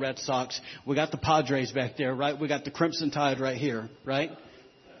Celtics, we have the Red Sox. We got the Padres back there, right? We got the Crimson Tide right here, right?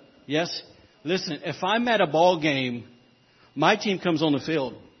 Yes? Listen, if I'm at a ball game, my team comes on the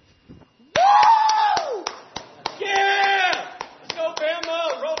field. Woo! Yeah! Let's go,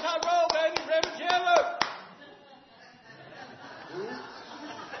 Bama! Roll Tide, roll, baby! Raven Taylor!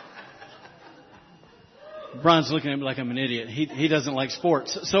 Brian's looking at me like I'm an idiot. He doesn't like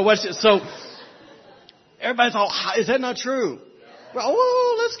sports. So watch this. So everybody's all, is that not true?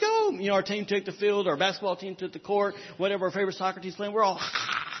 Oh, let's go. You know, our team took the field, our basketball team took the court, whatever our favorite soccer team's playing. We're all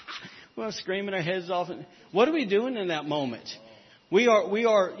screaming our heads off. What are we doing in that moment? We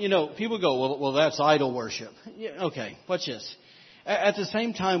are, you know, people go, well, that's idol worship. Yeah, okay, watch this. At the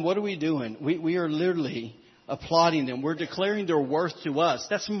same time, what are we doing? We are literally applauding them. We're declaring their worth to us.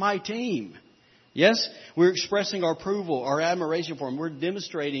 That's my team. Yes? We're expressing our approval, our admiration for them. We're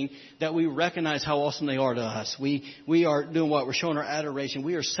demonstrating that we recognize how awesome they are to us. We are doing what? We're showing our adoration.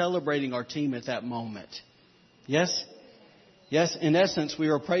 We are celebrating our team at that moment. Yes? Yes? In essence, we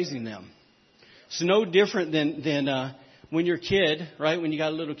are praising them. It's no different than when your kid, right? When you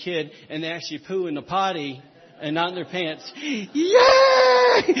got a little kid and they actually poo in the potty and not in their pants. Yay!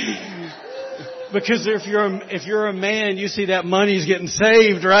 Because if you're a man, you see that money's getting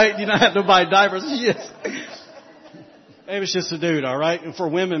saved, right? You don't have to buy diapers. Yes. Maybe it's just a dude, all right? And for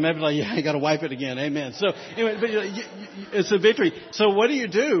women, maybe like, yeah, you got to wipe it again. Amen. So anyway, but it's a victory. So what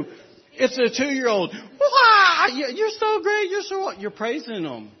do? It's a 2-year-old. Wow, you're so great. You're praising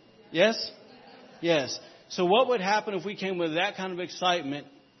them. Yes? Yes. So what would happen if we came with that kind of excitement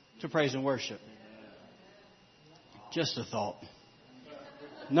to praise and worship? Just a thought.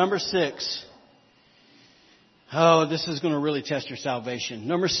 Number 6. Oh, this is going to really test your salvation.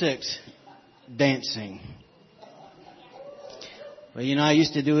 Number 6, dancing. Well, you know, I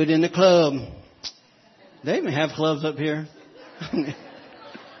used to do it in the club. They even have clubs up here.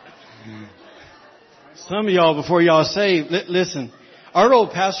 Some of y'all, before y'all saved, listen. Our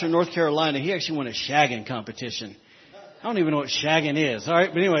old pastor in North Carolina, he actually won a shagging competition. I don't even know what shagging is. All right,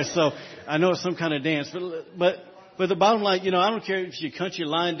 but anyway, so I know it's some kind of dance. But the bottom line, you know, I don't care if you country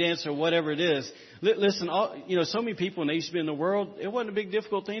line dance or whatever it is. Listen, you know, so many people when they used to be in the world, it wasn't a big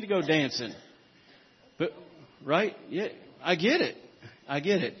difficult thing to go dancing. But, right? Yeah, I get it.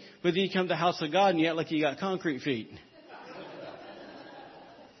 But then you come to the house of God and you act like you got concrete feet.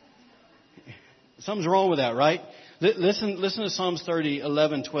 Something's wrong with that, right? Listen to Psalms 30,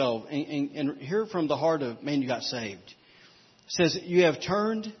 11, 12, and hear from the heart of man you got saved. It says, you have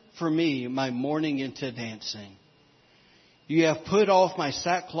turned for me my mourning into dancing. You have put off my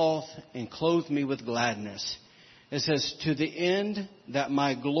sackcloth and clothed me with gladness. It says, to the end that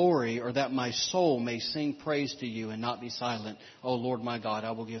my glory or that my soul may sing praise to you and not be silent. Oh, Lord my God,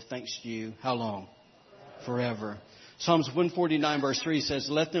 I will give thanks to you. How long? Forever. Psalms 149 verse 3 says,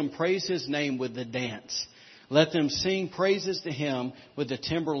 let them praise His name with the dance. Let them sing praises to Him with the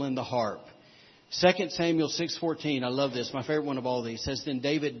timbrel and the harp. 2 Samuel 6:14, I love this, my favorite one of all these, says, then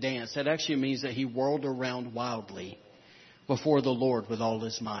David danced. That actually means that he whirled around wildly. before the Lord with all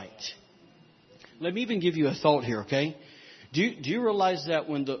his might. Let me even give you a thought here, okay? Do you realize that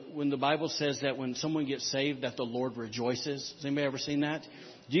when the Bible says that when someone gets saved that the Lord rejoices? Has anybody ever seen that?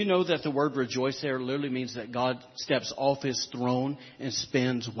 Do you know that the word rejoice there literally means that God steps off his throne and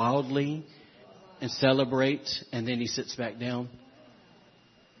spins wildly and celebrates, and then he sits back down?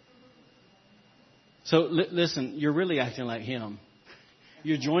 So listen, you're really acting like him.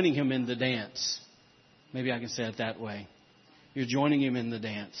 You're joining him in the dance. Maybe I can say it that way. You're joining him in the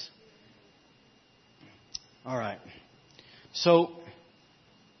dance. All right. So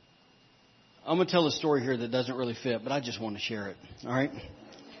I'm going to tell a story here that doesn't really fit, but I just want to share it. All right.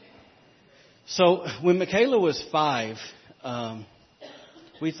 So when Michaela was 5,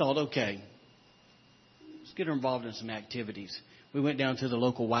 we thought, okay, let's get her involved in some activities. We went down to the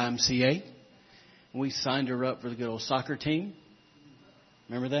local YMCA. And we signed her up for the good old soccer team.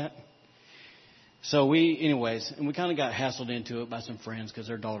 Remember that? So we kind of got hassled into it by some friends because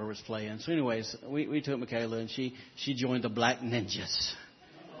their daughter was playing. So anyways, we took Michaela and she joined the Black Ninjas.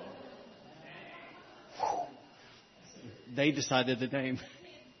 They decided the name.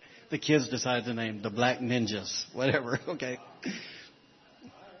 The kids decided the name, the Black Ninjas, whatever. Okay.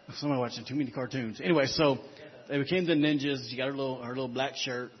 Somebody watching too many cartoons. Anyway, so they became the Ninjas. She got her little black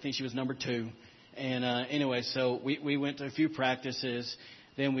shirt. I think she was number 2. And anyway, so we went to a few practices.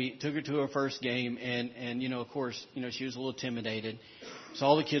 Then we took her to her first game, and of course, she was a little intimidated. So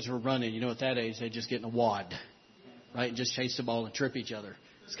all the kids were running. At that age, they just get in a wad, right, and just chase the ball and trip each other.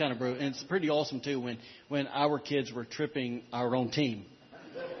 It's kind of brutal, and it's pretty awesome too when our kids were tripping our own team.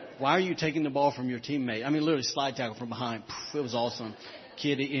 Why are you taking the ball from your teammate? I mean, literally slide tackle from behind. It was awesome.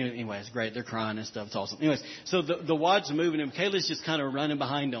 Anyway, it's great. They're crying and stuff. It's awesome. Anyways, so the wad's are moving, and Kayla's just kind of running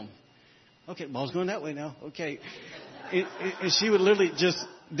behind them. Okay, ball's going that way now. Okay. And she would literally just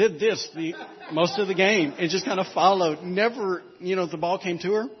did this most of the game and just kind of followed. Never, the ball came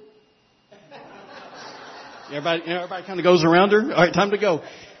to her. Everybody kind of goes around her. All right, time to go.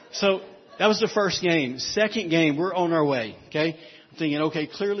 So that was the first game. Second game, we're on our way. Okay. I'm thinking, okay,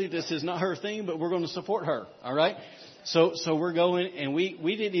 clearly this is not her thing, but we're going to support her. All right. So we're going, and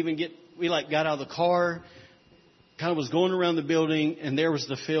we didn't even got out of the car, kind of was going around the building, and there was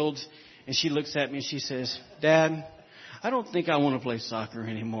the fields. And she looks at me and she says, Dad, I don't think I want to play soccer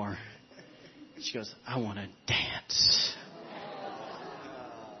anymore. She goes, I want to dance.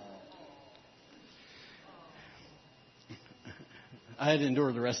 I had to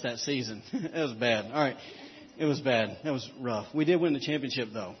endure the rest of that season. It was bad. All right. It was bad. That was rough. We did win the championship,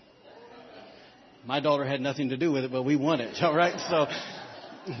 though. My daughter had nothing to do with it, but we won it. All right. So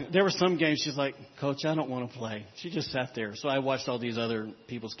there were some games she's like, Coach, I don't want to play. She just sat there. So I watched all these other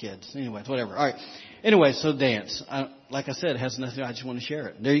people's kids. Anyways, whatever. All right. Anyway, so dance. Like I said, it has nothing. I just want to share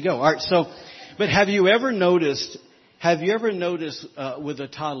it. There you go. All right. So, but have you ever noticed with a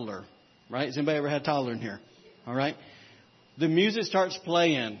toddler, right? Has anybody ever had a toddler in here? All right. The music starts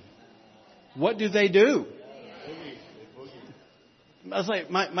playing. What do? I was like,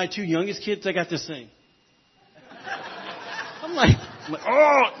 my 2 youngest kids, they got this thing. I'm like,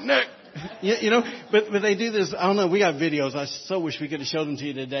 oh, Nick. But they do this. I don't know. We got videos. I so wish we could have showed them to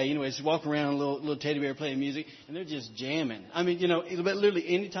you today. Anyways, walk around, little teddy bear playing music, and they're just jamming. I mean, but literally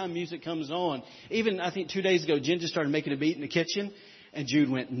anytime music comes on, even I think 2 days ago, Jen just started making a beat in the kitchen, and Jude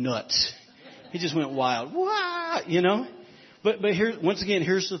went nuts. He just went wild. Wow, But once again,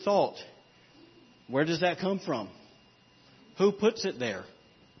 here's the thought. Where does that come from? Who puts it there?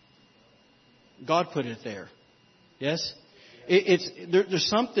 God put it there. Yes? There's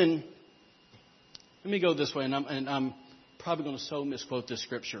something. Let me go this way, and I'm probably going to so misquote this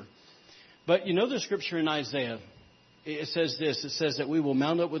scripture. But the scripture in Isaiah, it says this. It says that we will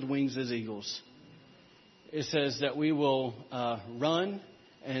mount up with wings as eagles. It says that we will run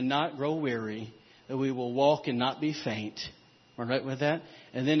and not grow weary, that we will walk and not be faint. All right with that?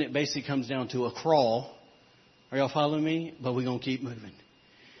 And then it basically comes down to a crawl. Are y'all following me? But we're going to keep moving.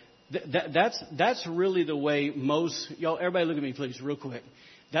 That's really the way most, y'all, everybody look at me, please, real quick.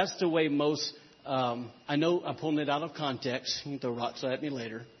 That's the way most, I know I'm pulling it out of context. You can throw rocks at me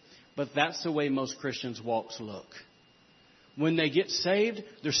later. But that's the way most Christians' walks look. When they get saved,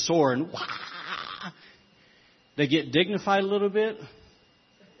 they're soaring. Wah! They get dignified a little bit.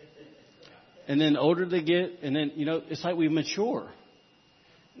 And then the older they get, and then, it's like we mature.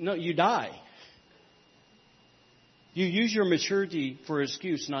 No, you die. You use your maturity for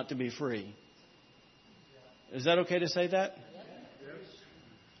excuse not to be free. Is that okay to say that?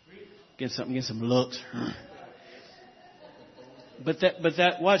 Get some looks. But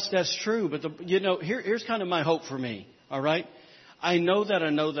watch, that's true. But here's kind of my hope for me. All right. I know that I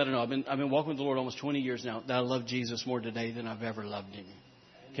know that I know. I've been walking with the Lord almost 20 years now, that I love Jesus more today than I've ever loved him.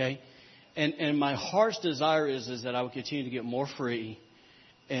 Okay? And my heart's desire is that I would continue to get more free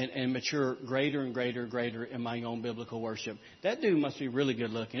and mature greater and greater and greater in my own biblical worship. That dude must be really good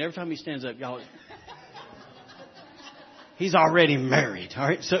looking. Every time he stands up, y'all, he's already married. All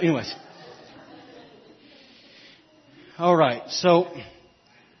right? So anyways. All right. So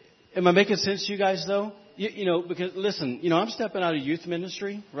am I making sense to you guys, though? You know, because listen, I'm stepping out of youth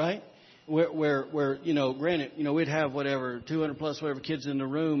ministry, right? Where granted, we'd have 200 plus kids in the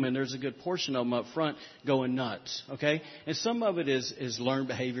room, and there's a good portion of them up front going nuts, okay? And some of it is learned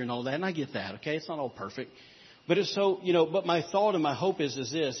behavior and all that, and I get that, okay? It's not all perfect. But it's so, but my thought and my hope is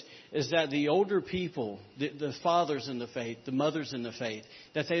that the older people, the fathers in the faith, the mothers in the faith,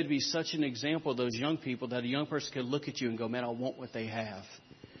 that they would be such an example of those young people that a young person could look at you and go, man, I want what they have.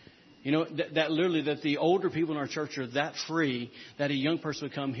 That literally, that the older people in our church are that free that a young person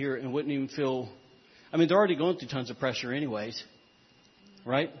would come here and wouldn't even feel, they're already going through tons of pressure anyways,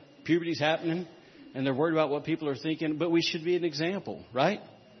 right? Puberty's happening and they're worried about what people are thinking, but we should be an example, right?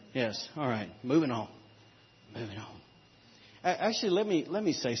 Yes. All right. Moving on. Actually, let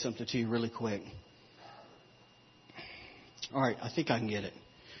me say something to you really quick. All right. I think I can get it.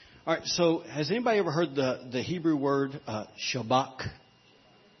 All right. So has anybody ever heard the Hebrew word, Shabbat?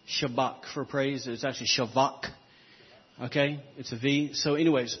 Shabbat for praise. It's actually Shavak. Okay? It's a V. So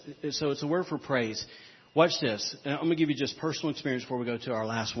anyways, it's a word for praise. Watch this. And I'm going to give you just personal experience before we go to our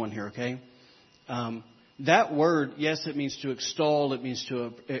last one here, okay? That word, yes, it means to extol. It means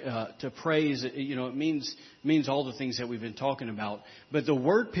to praise. It means all the things that we've been talking about. But the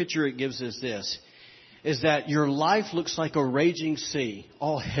word picture it gives us this, is that your life looks like a raging sea.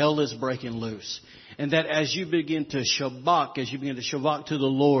 All hell is breaking loose. And that as you begin to shabak to the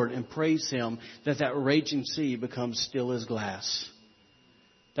Lord and praise Him, that raging sea becomes still as glass.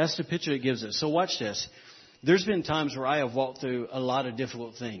 That's the picture it gives us. So watch this. There's been times where I have walked through a lot of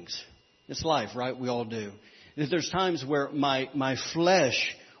difficult things. It's life, right? We all do. There's times where my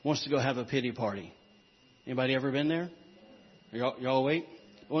flesh wants to go have a pity party. Anybody ever been there? Y'all awake?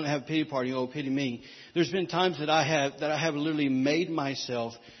 I want to have a pity party. Oh, pity me. There's been times that I have literally made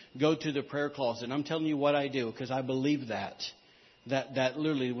myself go to the prayer closet. And I'm telling you what I do because I believe that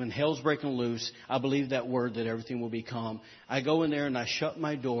literally when hell's breaking loose, I believe that word that everything will be calm. I go in there and I shut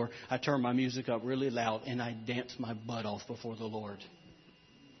my door. I turn my music up really loud and I dance my butt off before the Lord.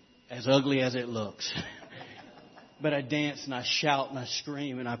 As ugly as it looks. But I dance and I shout and I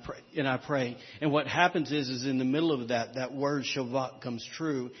scream and I pray. And what happens is in the middle of that word Shabbat comes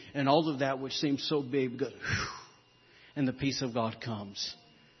true. And all of that which seems so big goes, whew, and the peace of God comes.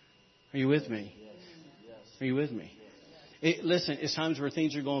 Are you with me? Are you with me? Listen, it's times where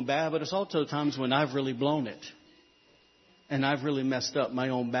things are going bad, but it's also times when I've really blown it. And I've really messed up. My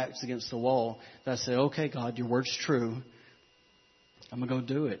own back's against the wall. That I say, okay, God, your word's true. I'm going to go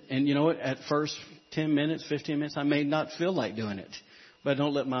do it. And you know what? At first 10 minutes, 15 minutes, I may not feel like doing it. But I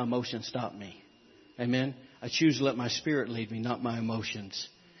don't let my emotions stop me. Amen? I choose to let my spirit lead me, not my emotions.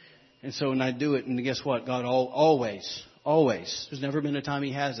 And so when I do it, and guess what? God always, there's never been a time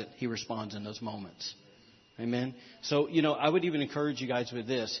He hasn't. He responds in those moments. Amen? So, I would even encourage you guys with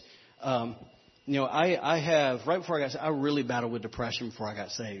this. I have, right before I got saved, I really battled with depression before I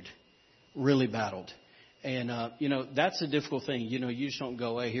got saved. Really battled. And, that's a difficult thing. You just don't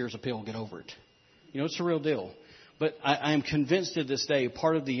go, hey, here's a pill, get over it. It's a real deal. But I am convinced to this day,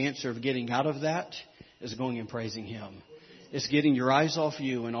 part of the answer of getting out of that is going and praising Him. It's getting your eyes off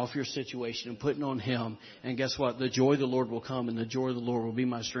you and off your situation and putting on Him. And guess what? The joy of the Lord will come and the joy of the Lord will be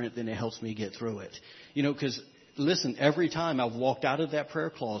my strength and it helps me get through it. Because, listen, every time I've walked out of that prayer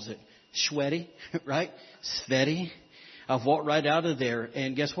closet, sweaty, right? Steady. I've walked right out of there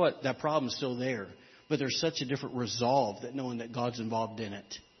and guess what? That problem's still there. But there's such a different resolve that knowing that God's involved in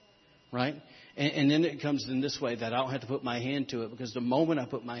it. Right? And then it comes in this way that I don't have to put my hand to it because the moment I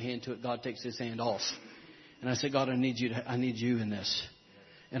put my hand to it, God takes His hand off. And I say, God, I need you in this.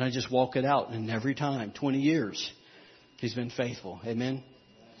 And I just walk it out. And every time, 20 years, He's been faithful. Amen?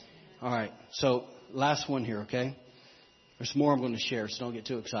 All right. So last one here, okay? There's more I'm going to share, so don't get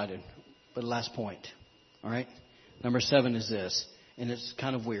too excited. But last point. All right? Number 7 is this. And it's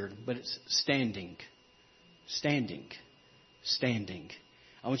kind of weird, but it's standing. Standing.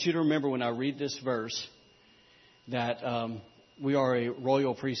 I want you to remember when I read this verse that we are a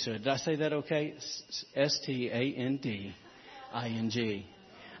royal priesthood. Did I say that okay? Standing.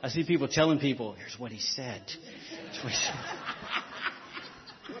 I see people telling people, here's what he said. Here's what he said.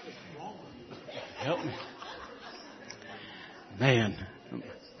 Help me. Man,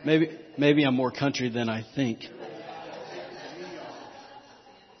 maybe I'm more country than I think.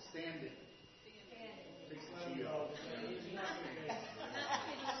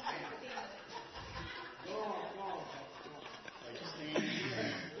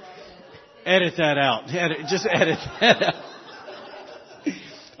 Edit that out. Just edit that out.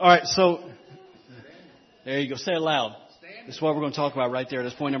 All right, so there you go. Say it loud. This is what we're going to talk about right there.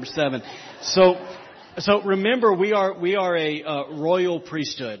 That's point number 7. So remember, we are a royal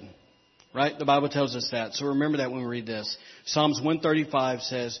priesthood, right? The Bible tells us that. So remember that when we read this. Psalms 135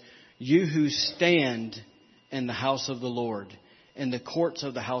 says, "You who stand in the house of the Lord, in the courts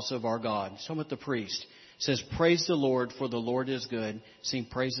of the house of our God." So with the priest. It says, "Praise the Lord, for the Lord is good. Sing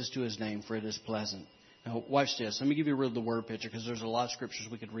praises to His name, for it is pleasant." Now, watch this. Let me give you the word picture, because there's a lot of scriptures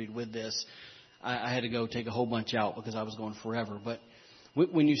we could read with this. I had to go take a whole bunch out because I was going forever. But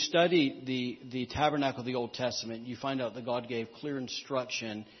when you study the tabernacle of the Old Testament, you find out that God gave clear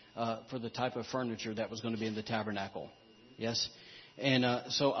instruction for the type of furniture that was going to be in the tabernacle. Yes? And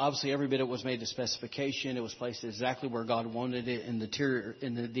so obviously every bit of it was made to specification. It was placed exactly where God wanted it in the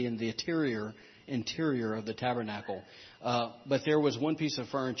interior of the tabernacle. But there was one piece of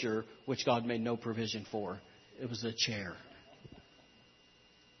furniture which God made no provision for. It was a chair.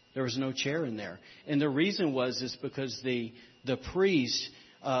 There was no chair in there. And the reason is because the priest,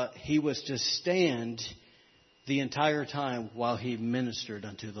 he was to stand the entire time while he ministered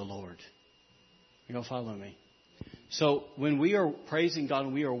unto the Lord. You don't follow me? So when we are praising God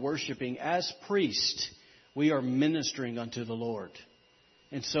and we are worshiping as priests, we are ministering unto the Lord.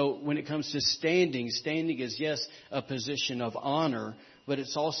 And so when it comes to standing is, yes, a position of honor, but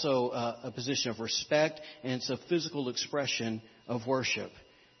it's also a position of respect, and it's a physical expression of worship.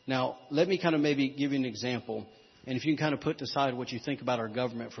 Now, let me kind of maybe give you an example. And if you can kind of put aside what you think about our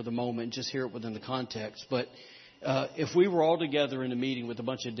government for the moment, just hear it within the context. But if we were all together in a meeting with a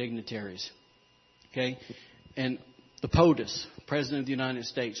bunch of dignitaries, okay, and the POTUS, President of the United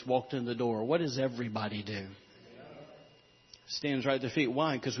States, walked in the door, what does everybody do? Stands right at their feet.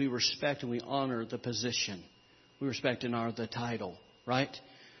 Why? Because we respect and we honor the position. We respect and honor the title, right?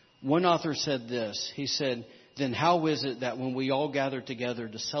 One author said this. He said, "Then how is it that when we all gather together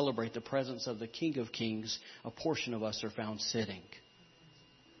to celebrate the presence of the King of Kings, a portion of us are found sitting?"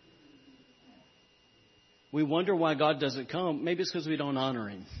 We wonder why God doesn't come. Maybe it's because we don't honor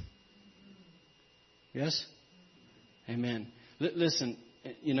Him. Yes? Amen. Listen,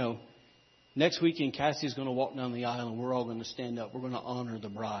 next weekend, Cassie's going to walk down the aisle and we're all going to stand up. We're going to honor the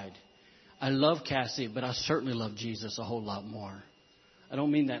bride. I love Cassie, but I certainly love Jesus a whole lot more. I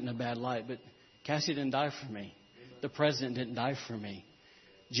don't mean that in a bad light, but Cassie didn't die for me. The president didn't die for me.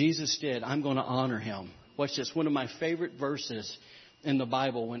 Jesus did. I'm going to honor Him. Watch this. One of my favorite verses in the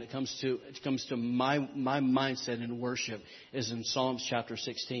Bible when it comes to my mindset in worship is in Psalms chapter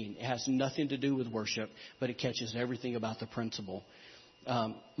 16. It has nothing to do with worship, but it catches everything about the principle.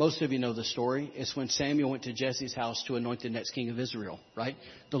 Most of you know the story. It's when Samuel went to Jesse's house to anoint the next king of Israel, right?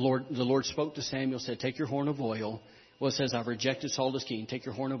 The Lord spoke to Samuel, said, "Take your horn of oil." Well, it says, "I've rejected Saul as king. Take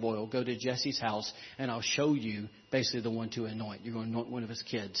your horn of oil, go to Jesse's house, and I'll show you basically the one to anoint. You're going to anoint one of his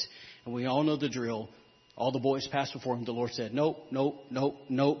kids." And we all know the drill. All the boys passed before him. The Lord said, "Nope, nope, nope,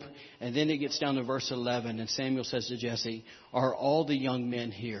 nope." And then it gets down to verse 11, and Samuel says to Jesse, "Are all the young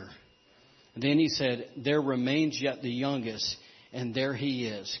men here?" And then he said, "There remains yet the youngest, and there he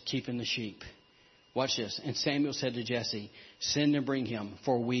is, keeping the sheep." Watch this. And Samuel said to Jesse, "Send and bring him,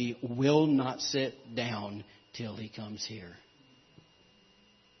 for we will not sit down till he comes here."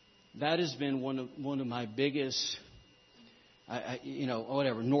 That has been one of my biggest,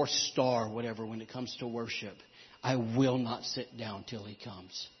 North Star, whatever, when it comes to worship. I will not sit down till He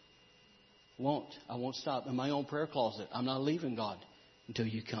comes. I won't stop. In my own prayer closet, I'm not leaving God until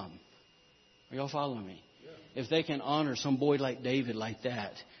You come. Are y'all following me? Yeah. If they can honor some boy like David like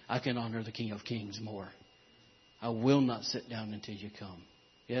that, I can honor the King of Kings more. I will not sit down until You come.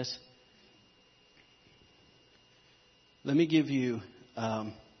 Yes? Let me give you...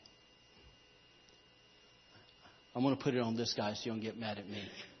 I'm going to put it on this guy so you don't get mad at me.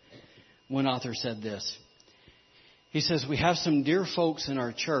 One author said this. He says, "We have some dear folks in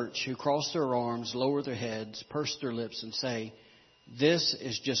our church who cross their arms, lower their heads, purse their lips, and say, 'This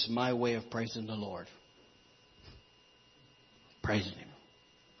is just my way of praising the Lord.'" Praising Him.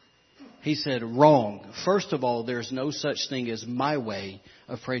 He said, "Wrong. First of all, there is no such thing as my way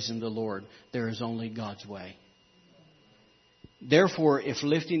of praising the Lord. There is only God's way. Therefore, if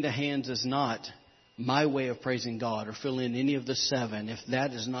lifting the hands is not my way of praising God, or fill in any of the 7, if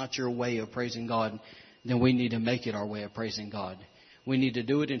that is not your way of praising God, then we need to make it our way of praising God. We need to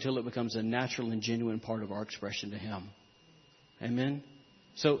do it until it becomes a natural and genuine part of our expression to Him." Amen?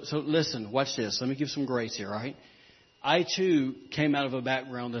 So listen, watch this. Let me give some grace here, all right? I, too, came out of a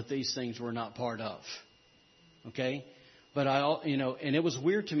background that these things were not part of. Okay? But and it was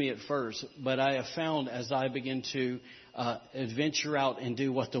weird to me at first, but I have found as I begin to adventure out and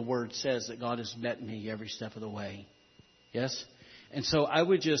do what the Word says, that God has met me every step of the way. Yes? And so I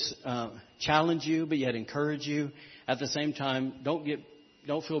would just challenge you, but yet encourage you. At the same time,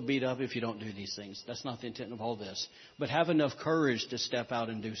 don't feel beat up if you don't do these things. That's not the intent of all this. But have enough courage to step out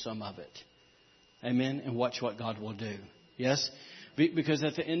and do some of it. Amen? And watch what God will do. Yes? Because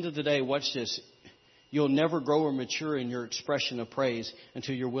at the end of the day, watch this. You'll never grow or mature in your expression of praise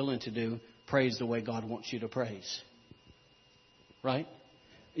until you're willing to do praise the way God wants you to praise. Right?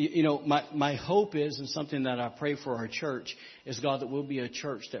 My hope is, and something that I pray for our church, is God, that we'll be a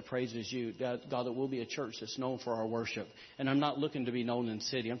church that praises you. God, that we'll be a church that's known for our worship. And I'm not looking to be known in the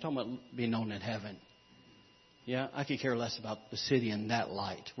city. I'm talking about being known in heaven. Yeah, I could care less about the city in that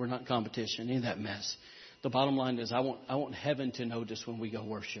light. We're not in competition, any of that mess. The bottom line is I want heaven to notice when we go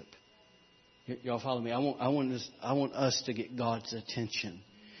worship. Y'all follow me? I want us to get God's attention.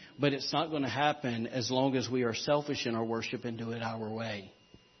 But it's not going to happen as long as we are selfish in our worship and do it our way.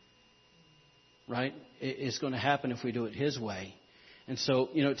 Right? It's going to happen if we do it His way. And so,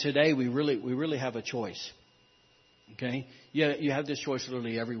 today we really have a choice. Okay? Yeah, you have this choice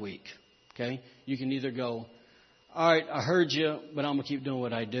literally every week. Okay? You can either go, all right, I heard you, but I'm going to keep doing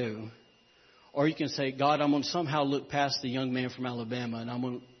what I do. Or you can say, God, I'm going to somehow look past the young man from Alabama and I'm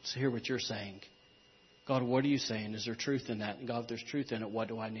going to hear what you're saying. God, what are you saying? Is there truth in that? And God, if there's truth in it, what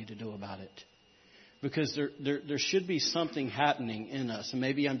do I need to do about it? Because there should be something happening in us. And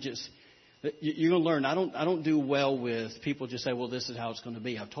maybe you're going to learn. I don't do well with people just say, well, this is how it's going to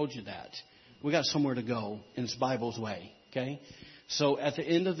be. I've told you that. We got somewhere to go, and it's Bible's way. Okay? So at the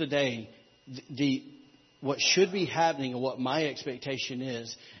end of the day, what should be happening and what my expectation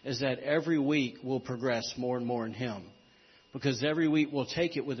is that every week we'll progress more and more in Him. Because every week we'll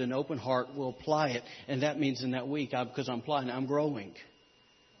take it with an open heart, we'll apply it, and that means in that week, because I'm applying it, I'm growing.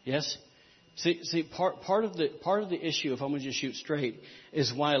 Yes? See, part of the issue, if I'm going to just shoot straight,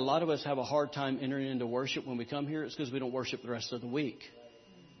 is why a lot of us have a hard time entering into worship when we come here. It's because we don't worship the rest of the week.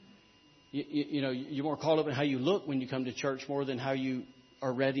 You're more caught up in how you look when you come to church more than how you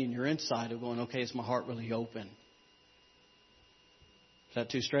are ready in your inside of going, okay, is my heart really open? Is that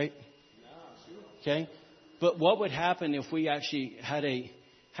too straight? Okay. But what would happen if we actually had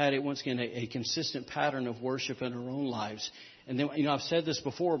once again a consistent pattern of worship in our own lives? And then, I've said this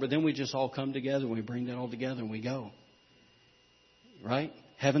before, but then we just all come together and we bring that all together and we go. Right?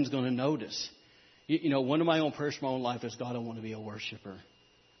 Heaven's going to notice. One of my own prayers for my own life is, God, I want to be a worshiper.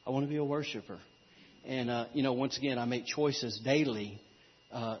 I want to be a worshiper. And, once again, I make choices daily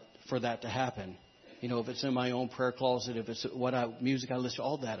for that to happen. If it's in my own prayer closet, if it's music I listen to,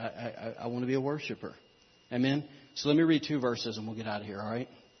 all that, I want to be a worshiper. Amen? So let me read 2 verses and we'll get out of here, all right?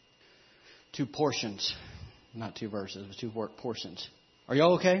 2 portions. Not 2 verses, but 2 portions. Are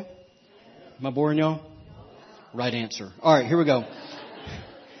y'all okay? Am I boring y'all? Right answer. All right, here we go.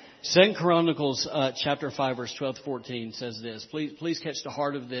 2 Chronicles chapter 5, verse 12 to 14 says this. Please catch the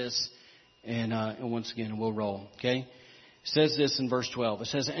heart of this, and once again, we'll roll, okay? It says this in verse 12. It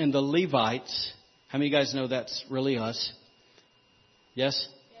says, and the Levites, how many of you guys know that's really us? Yes?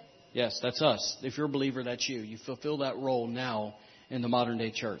 Yes, that's us. If you're a believer, that's you. You fulfill that role now in the modern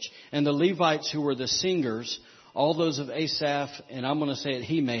day church. And the Levites who were the singers, all those of Asaph, and I'm going to say it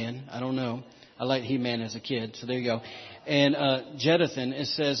He-Man. I don't know. I liked He-Man as a kid, so there you go. And Jeduthun, it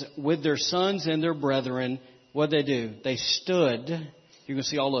says, with their sons and their brethren, what did they do? They stood, you can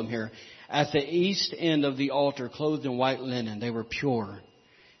see all of them here, at the east end of the altar, clothed in white linen. They were pure,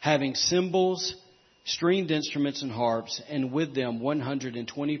 having cymbals, stringed instruments, and harps, and with them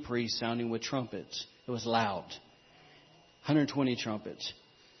 120 priests sounding with trumpets. It was loud. 120 trumpets.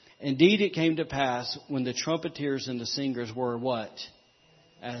 Indeed, it came to pass when the trumpeters and the singers were what?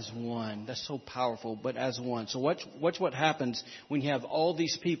 As one. That's so powerful, but as one. So watch what happens when you have all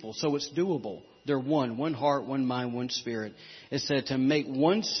these people. So it's doable. They're one heart, one mind, one spirit. It said to make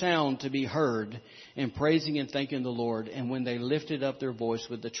one sound to be heard in praising and thanking the Lord. And when they lifted up their voice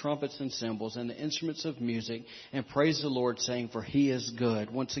with the trumpets and cymbals and the instruments of music and praised the Lord, saying, for He is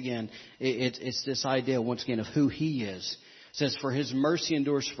good. Once again, it's this idea, once again, of who He is. It says, for His mercy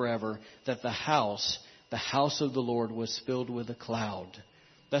endures forever, that the house of the Lord was filled with a cloud.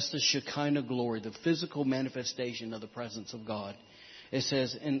 That's the Shekinah glory, the physical manifestation of the presence of God. It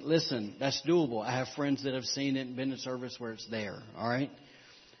says, and listen, that's doable. I have friends that have seen it and been in service where it's there. All right.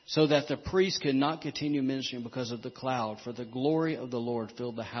 So that the priest could not continue ministering because of the cloud, for the glory of the Lord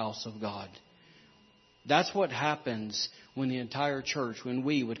filled the house of God. That's what happens when the entire church, when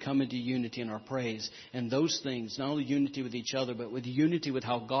we would come into unity in our praise. And those things, not only unity with each other, but with unity with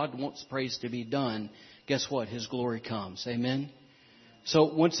how God wants praise to be done. guess what? His glory comes. Amen?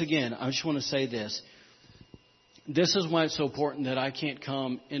 So once again, I just want to say this. This is why it's so important that I can't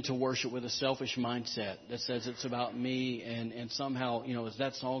come into worship with a selfish mindset that says it's about me and somehow, is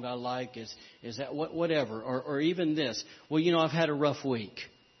that song I like? Is that whatever? Or even this. Well, I've had a rough week.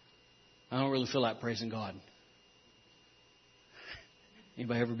 I don't really feel like praising God.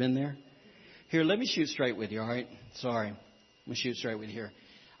 Anybody ever been there? Here, let me shoot straight with you, all right? Sorry. Let me shoot straight with you here.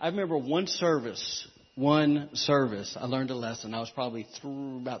 I remember one service, I learned a lesson. I was probably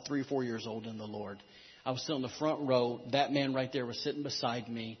about 3 or 4 years old in the Lord. I was still in the front row. That man right there was sitting beside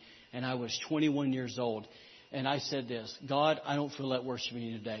me, and I was 21 years old. And I said this, God, I don't feel like worshiping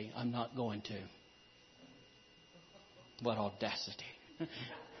you today. I'm not going to. What audacity.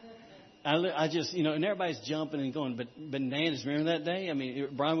 I just, and everybody's jumping and going, but bananas. Remember that day? I mean,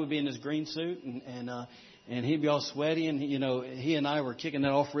 Brian would be in his green suit, and he'd be all sweaty, and, he and I were kicking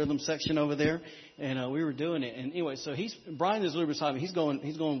that off rhythm section over there, and we were doing it. And anyway, so Brian is literally beside me. He's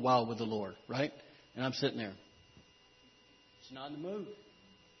going wild with the Lord, right? And I'm sitting there. It's not in the mood.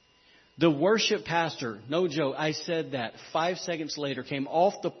 The worship pastor, no joke, I said that 5 seconds later, came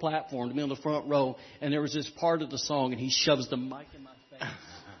off the platform to me on the front row, and there was this part of the song, and he shoves the mic in my face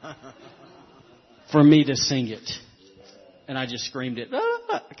for me to sing it. And I just screamed it,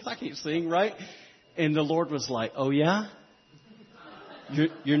 because I can't sing, right? And the Lord was like, oh yeah?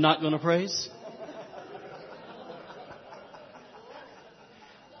 You're not going to praise?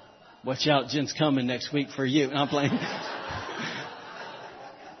 Watch out, Jen's coming next week for you. And I'm playing.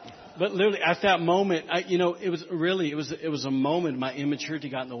 But literally at that moment, it was a moment my immaturity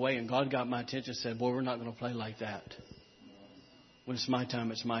got in the way, and God got my attention and said, boy, we're not going to play like that. When it's my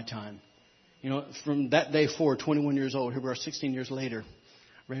time, it's my time. From that day forward, 21 years old, here we are 16 years later,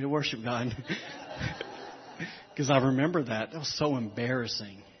 ready to worship God. Because I remember that. That was so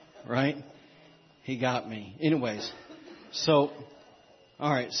embarrassing, right? He got me. Anyways,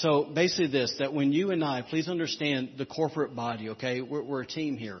 all right, so basically this, that when you and I, please understand the corporate body, okay? We're a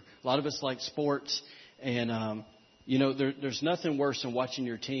team here. A lot of us like sports, and, there's nothing worse than watching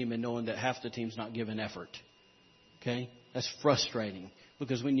your team and knowing that half the team's not giving effort, okay? That's frustrating,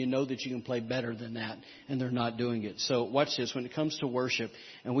 because when you know that you can play better than that, and they're not doing it. So watch this, when it comes to worship,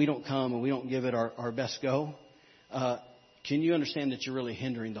 and we don't come and we don't give it our best go, can you understand that you're really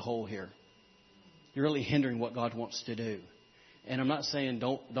hindering the whole here? You're really hindering what God wants to do. And I'm not saying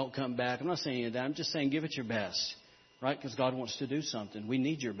don't come back. I'm not saying any of that. I'm just saying give it your best, right? Because God wants to do something. We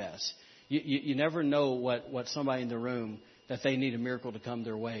need your best. You never know what somebody in the room, that they need a miracle to come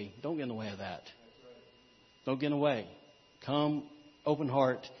their way. Don't get in the way of that. Don't get in the way. Come, open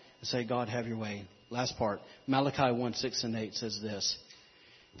heart, and say, God, have your way. Last part. Malachi 1:6-8 says this.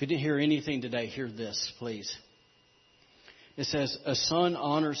 If you didn't hear anything today, hear this, please. It says, a son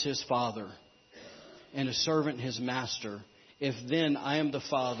honors his father, and a servant his master. If then I am the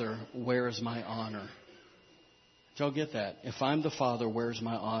Father, where is my honor? Did y'all get that? If I'm the Father, where's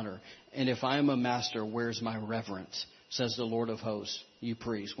my honor? And if I am a master, where's my reverence? Says the Lord of hosts, you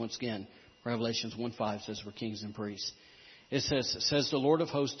priests. Once again, Revelations 1:5 says we're kings and priests. It says the Lord of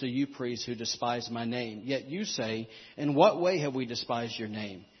hosts to you priests who despise my name. Yet you say, in what way have we despised your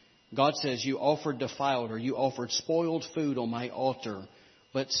name? God says, you offered defiled, or you offered spoiled food on my altar.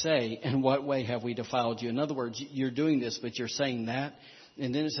 But say, in what way have we defiled you? In other words, you're doing this, but you're saying that.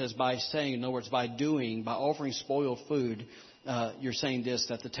 And then it says by saying, in other words, by offering spoiled food, you're saying this,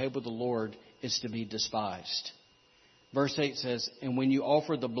 that the table of the Lord is to be despised. Verse 8 says, and when you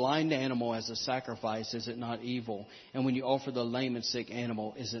offer the blind animal as a sacrifice, is it not evil? And when you offer the lame and sick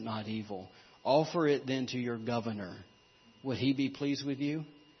animal, is it not evil? Offer it then to your governor. Would he be pleased with you?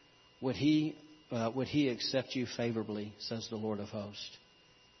 Would he accept you favorably, says the Lord of hosts?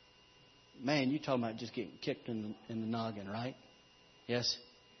 Man, you're talking about just getting kicked in the noggin, right? Yes?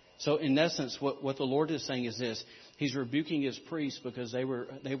 So in essence, what the Lord is saying is this. He's rebuking his priests because they were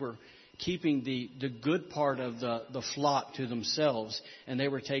keeping the good part of the flock to themselves. And they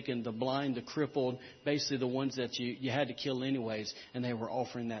were taking the blind, the crippled, basically the ones that you had to kill anyways. And they were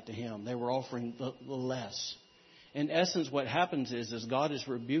offering that to him. They were offering the less. In essence, what happens is God is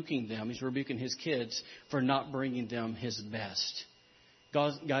rebuking them. He's rebuking his kids for not bringing them his best.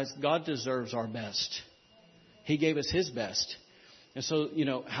 Guys, God deserves our best. He gave us his best. And so,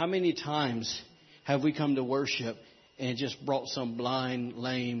 how many times have we come to worship and just brought some blind,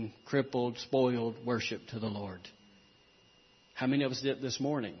 lame, crippled, spoiled worship to the Lord? How many of us did this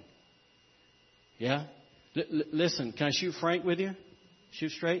morning? Yeah? Listen, can I shoot frank with you?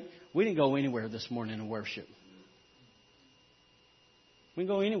 Shoot straight? We didn't go anywhere this morning in worship. We can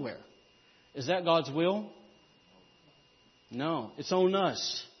go anywhere. Is that God's will? No, it's on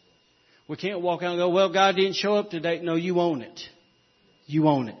us. We can't walk out and go, well, God didn't show up today. No, you own it. You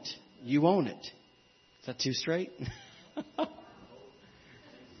own it. You own it. Is that too straight?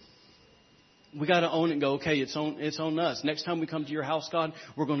 We got to own it and go, okay, it's on us. Next time we come to your house, God,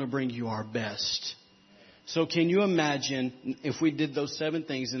 we're going to bring you our best. So can you imagine if we did those 7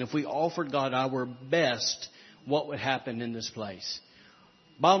 things and if we offered God our best, what would happen in this place?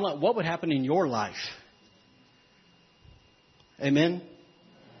 Bottom line, what would happen in your life? Amen?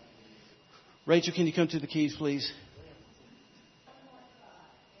 Rachel, can you come to the keys, please?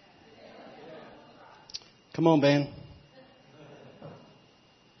 Come on, Ben.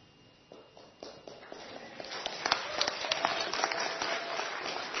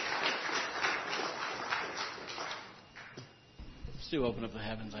 Still open up the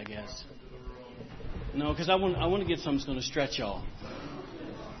heavens, I guess. No, because I want to get something that's going to stretch y'all.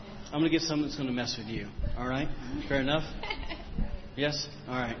 I'm going to get something that's going to mess with you. All right? Fair enough? Yes?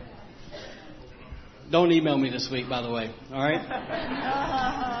 All right. Don't email me this week, by the way. All right?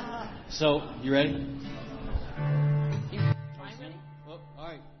 So, you ready? Oh, all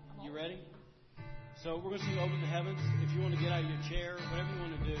right. You ready? So, we're going to sing Open the Heavens. If you want to get out of your chair, whatever you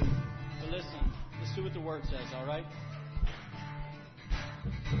want to do. But listen, let's do what the Word says, all right?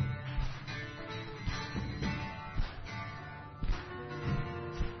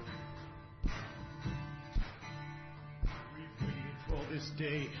 This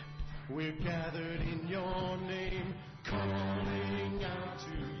day we're gathered in your name, calling out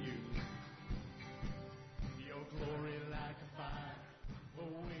to you. Your glory like a fire,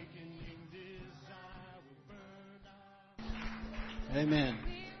 awakening desire will burn out. Amen.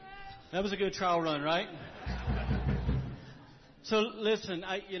 That was a good trial run, right? So listen,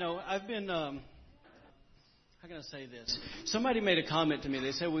 I've been, how can I say this? Somebody made a comment to me.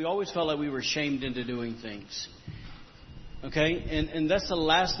 They said we always felt like we were shamed into doing things. Okay, and that's the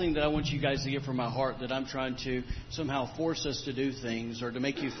last thing that I want you guys to get from my heart, that I'm trying to somehow force us to do things or to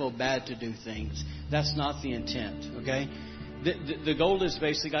make you feel bad to do things. That's not the intent, okay? The goal is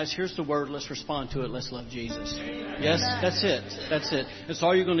basically, guys, here's the Word. Let's respond to it. Let's love Jesus. Yes, that's it. That's it. That's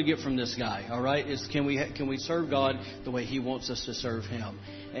all you're going to get from this guy, all right? Is can we serve God the way He wants us to serve Him?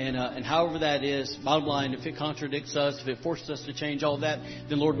 And however that is, bottom line, if it contradicts us, if it forces us to change all that,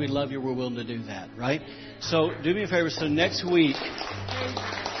 then Lord, we love you. We're willing to do that, right? So do me a favor. So next week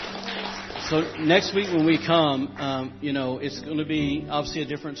when we come, it's going to be obviously a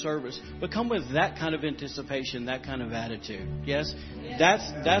different service, but come with that kind of anticipation, that kind of attitude. Yes?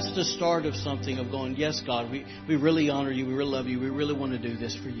 That's the start of something, of going, yes, God, we really honor you. We really love you. We really want to do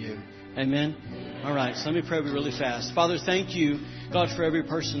this for you. Amen? All right, so let me pray really fast. Father, thank you, God, for every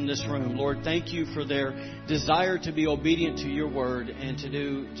person in this room. Lord, thank you for their desire to be obedient to your word and to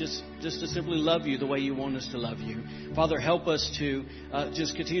do just to simply love you the way you want us to love you. Father, help us to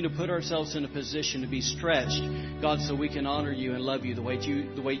just continue to put ourselves in a position to be stretched, God, so we can honor you and love you the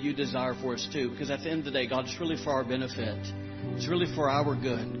way you desire for us to. Because at the end of the day, God, it's really for our benefit. It's really for our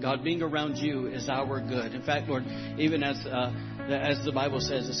good. God, being around you is our good. In fact, Lord, even as the Bible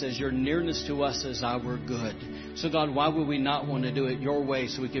says, it says your nearness to us is our good. So God, why would we not want to do it your way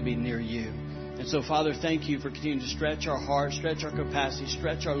so we could be near you? And so, Father, thank you for continuing to stretch our heart, stretch our capacity,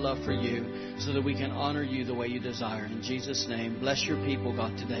 stretch our love for you so that we can honor you the way you desire. In Jesus' name, bless your people,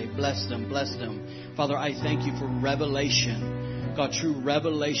 God, today. Bless them, bless them. Father, I thank you for revelation. God, true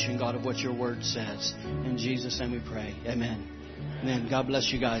revelation, God, of what your word says. In Jesus' name we pray. Amen. Amen. God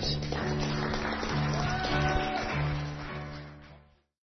bless you guys.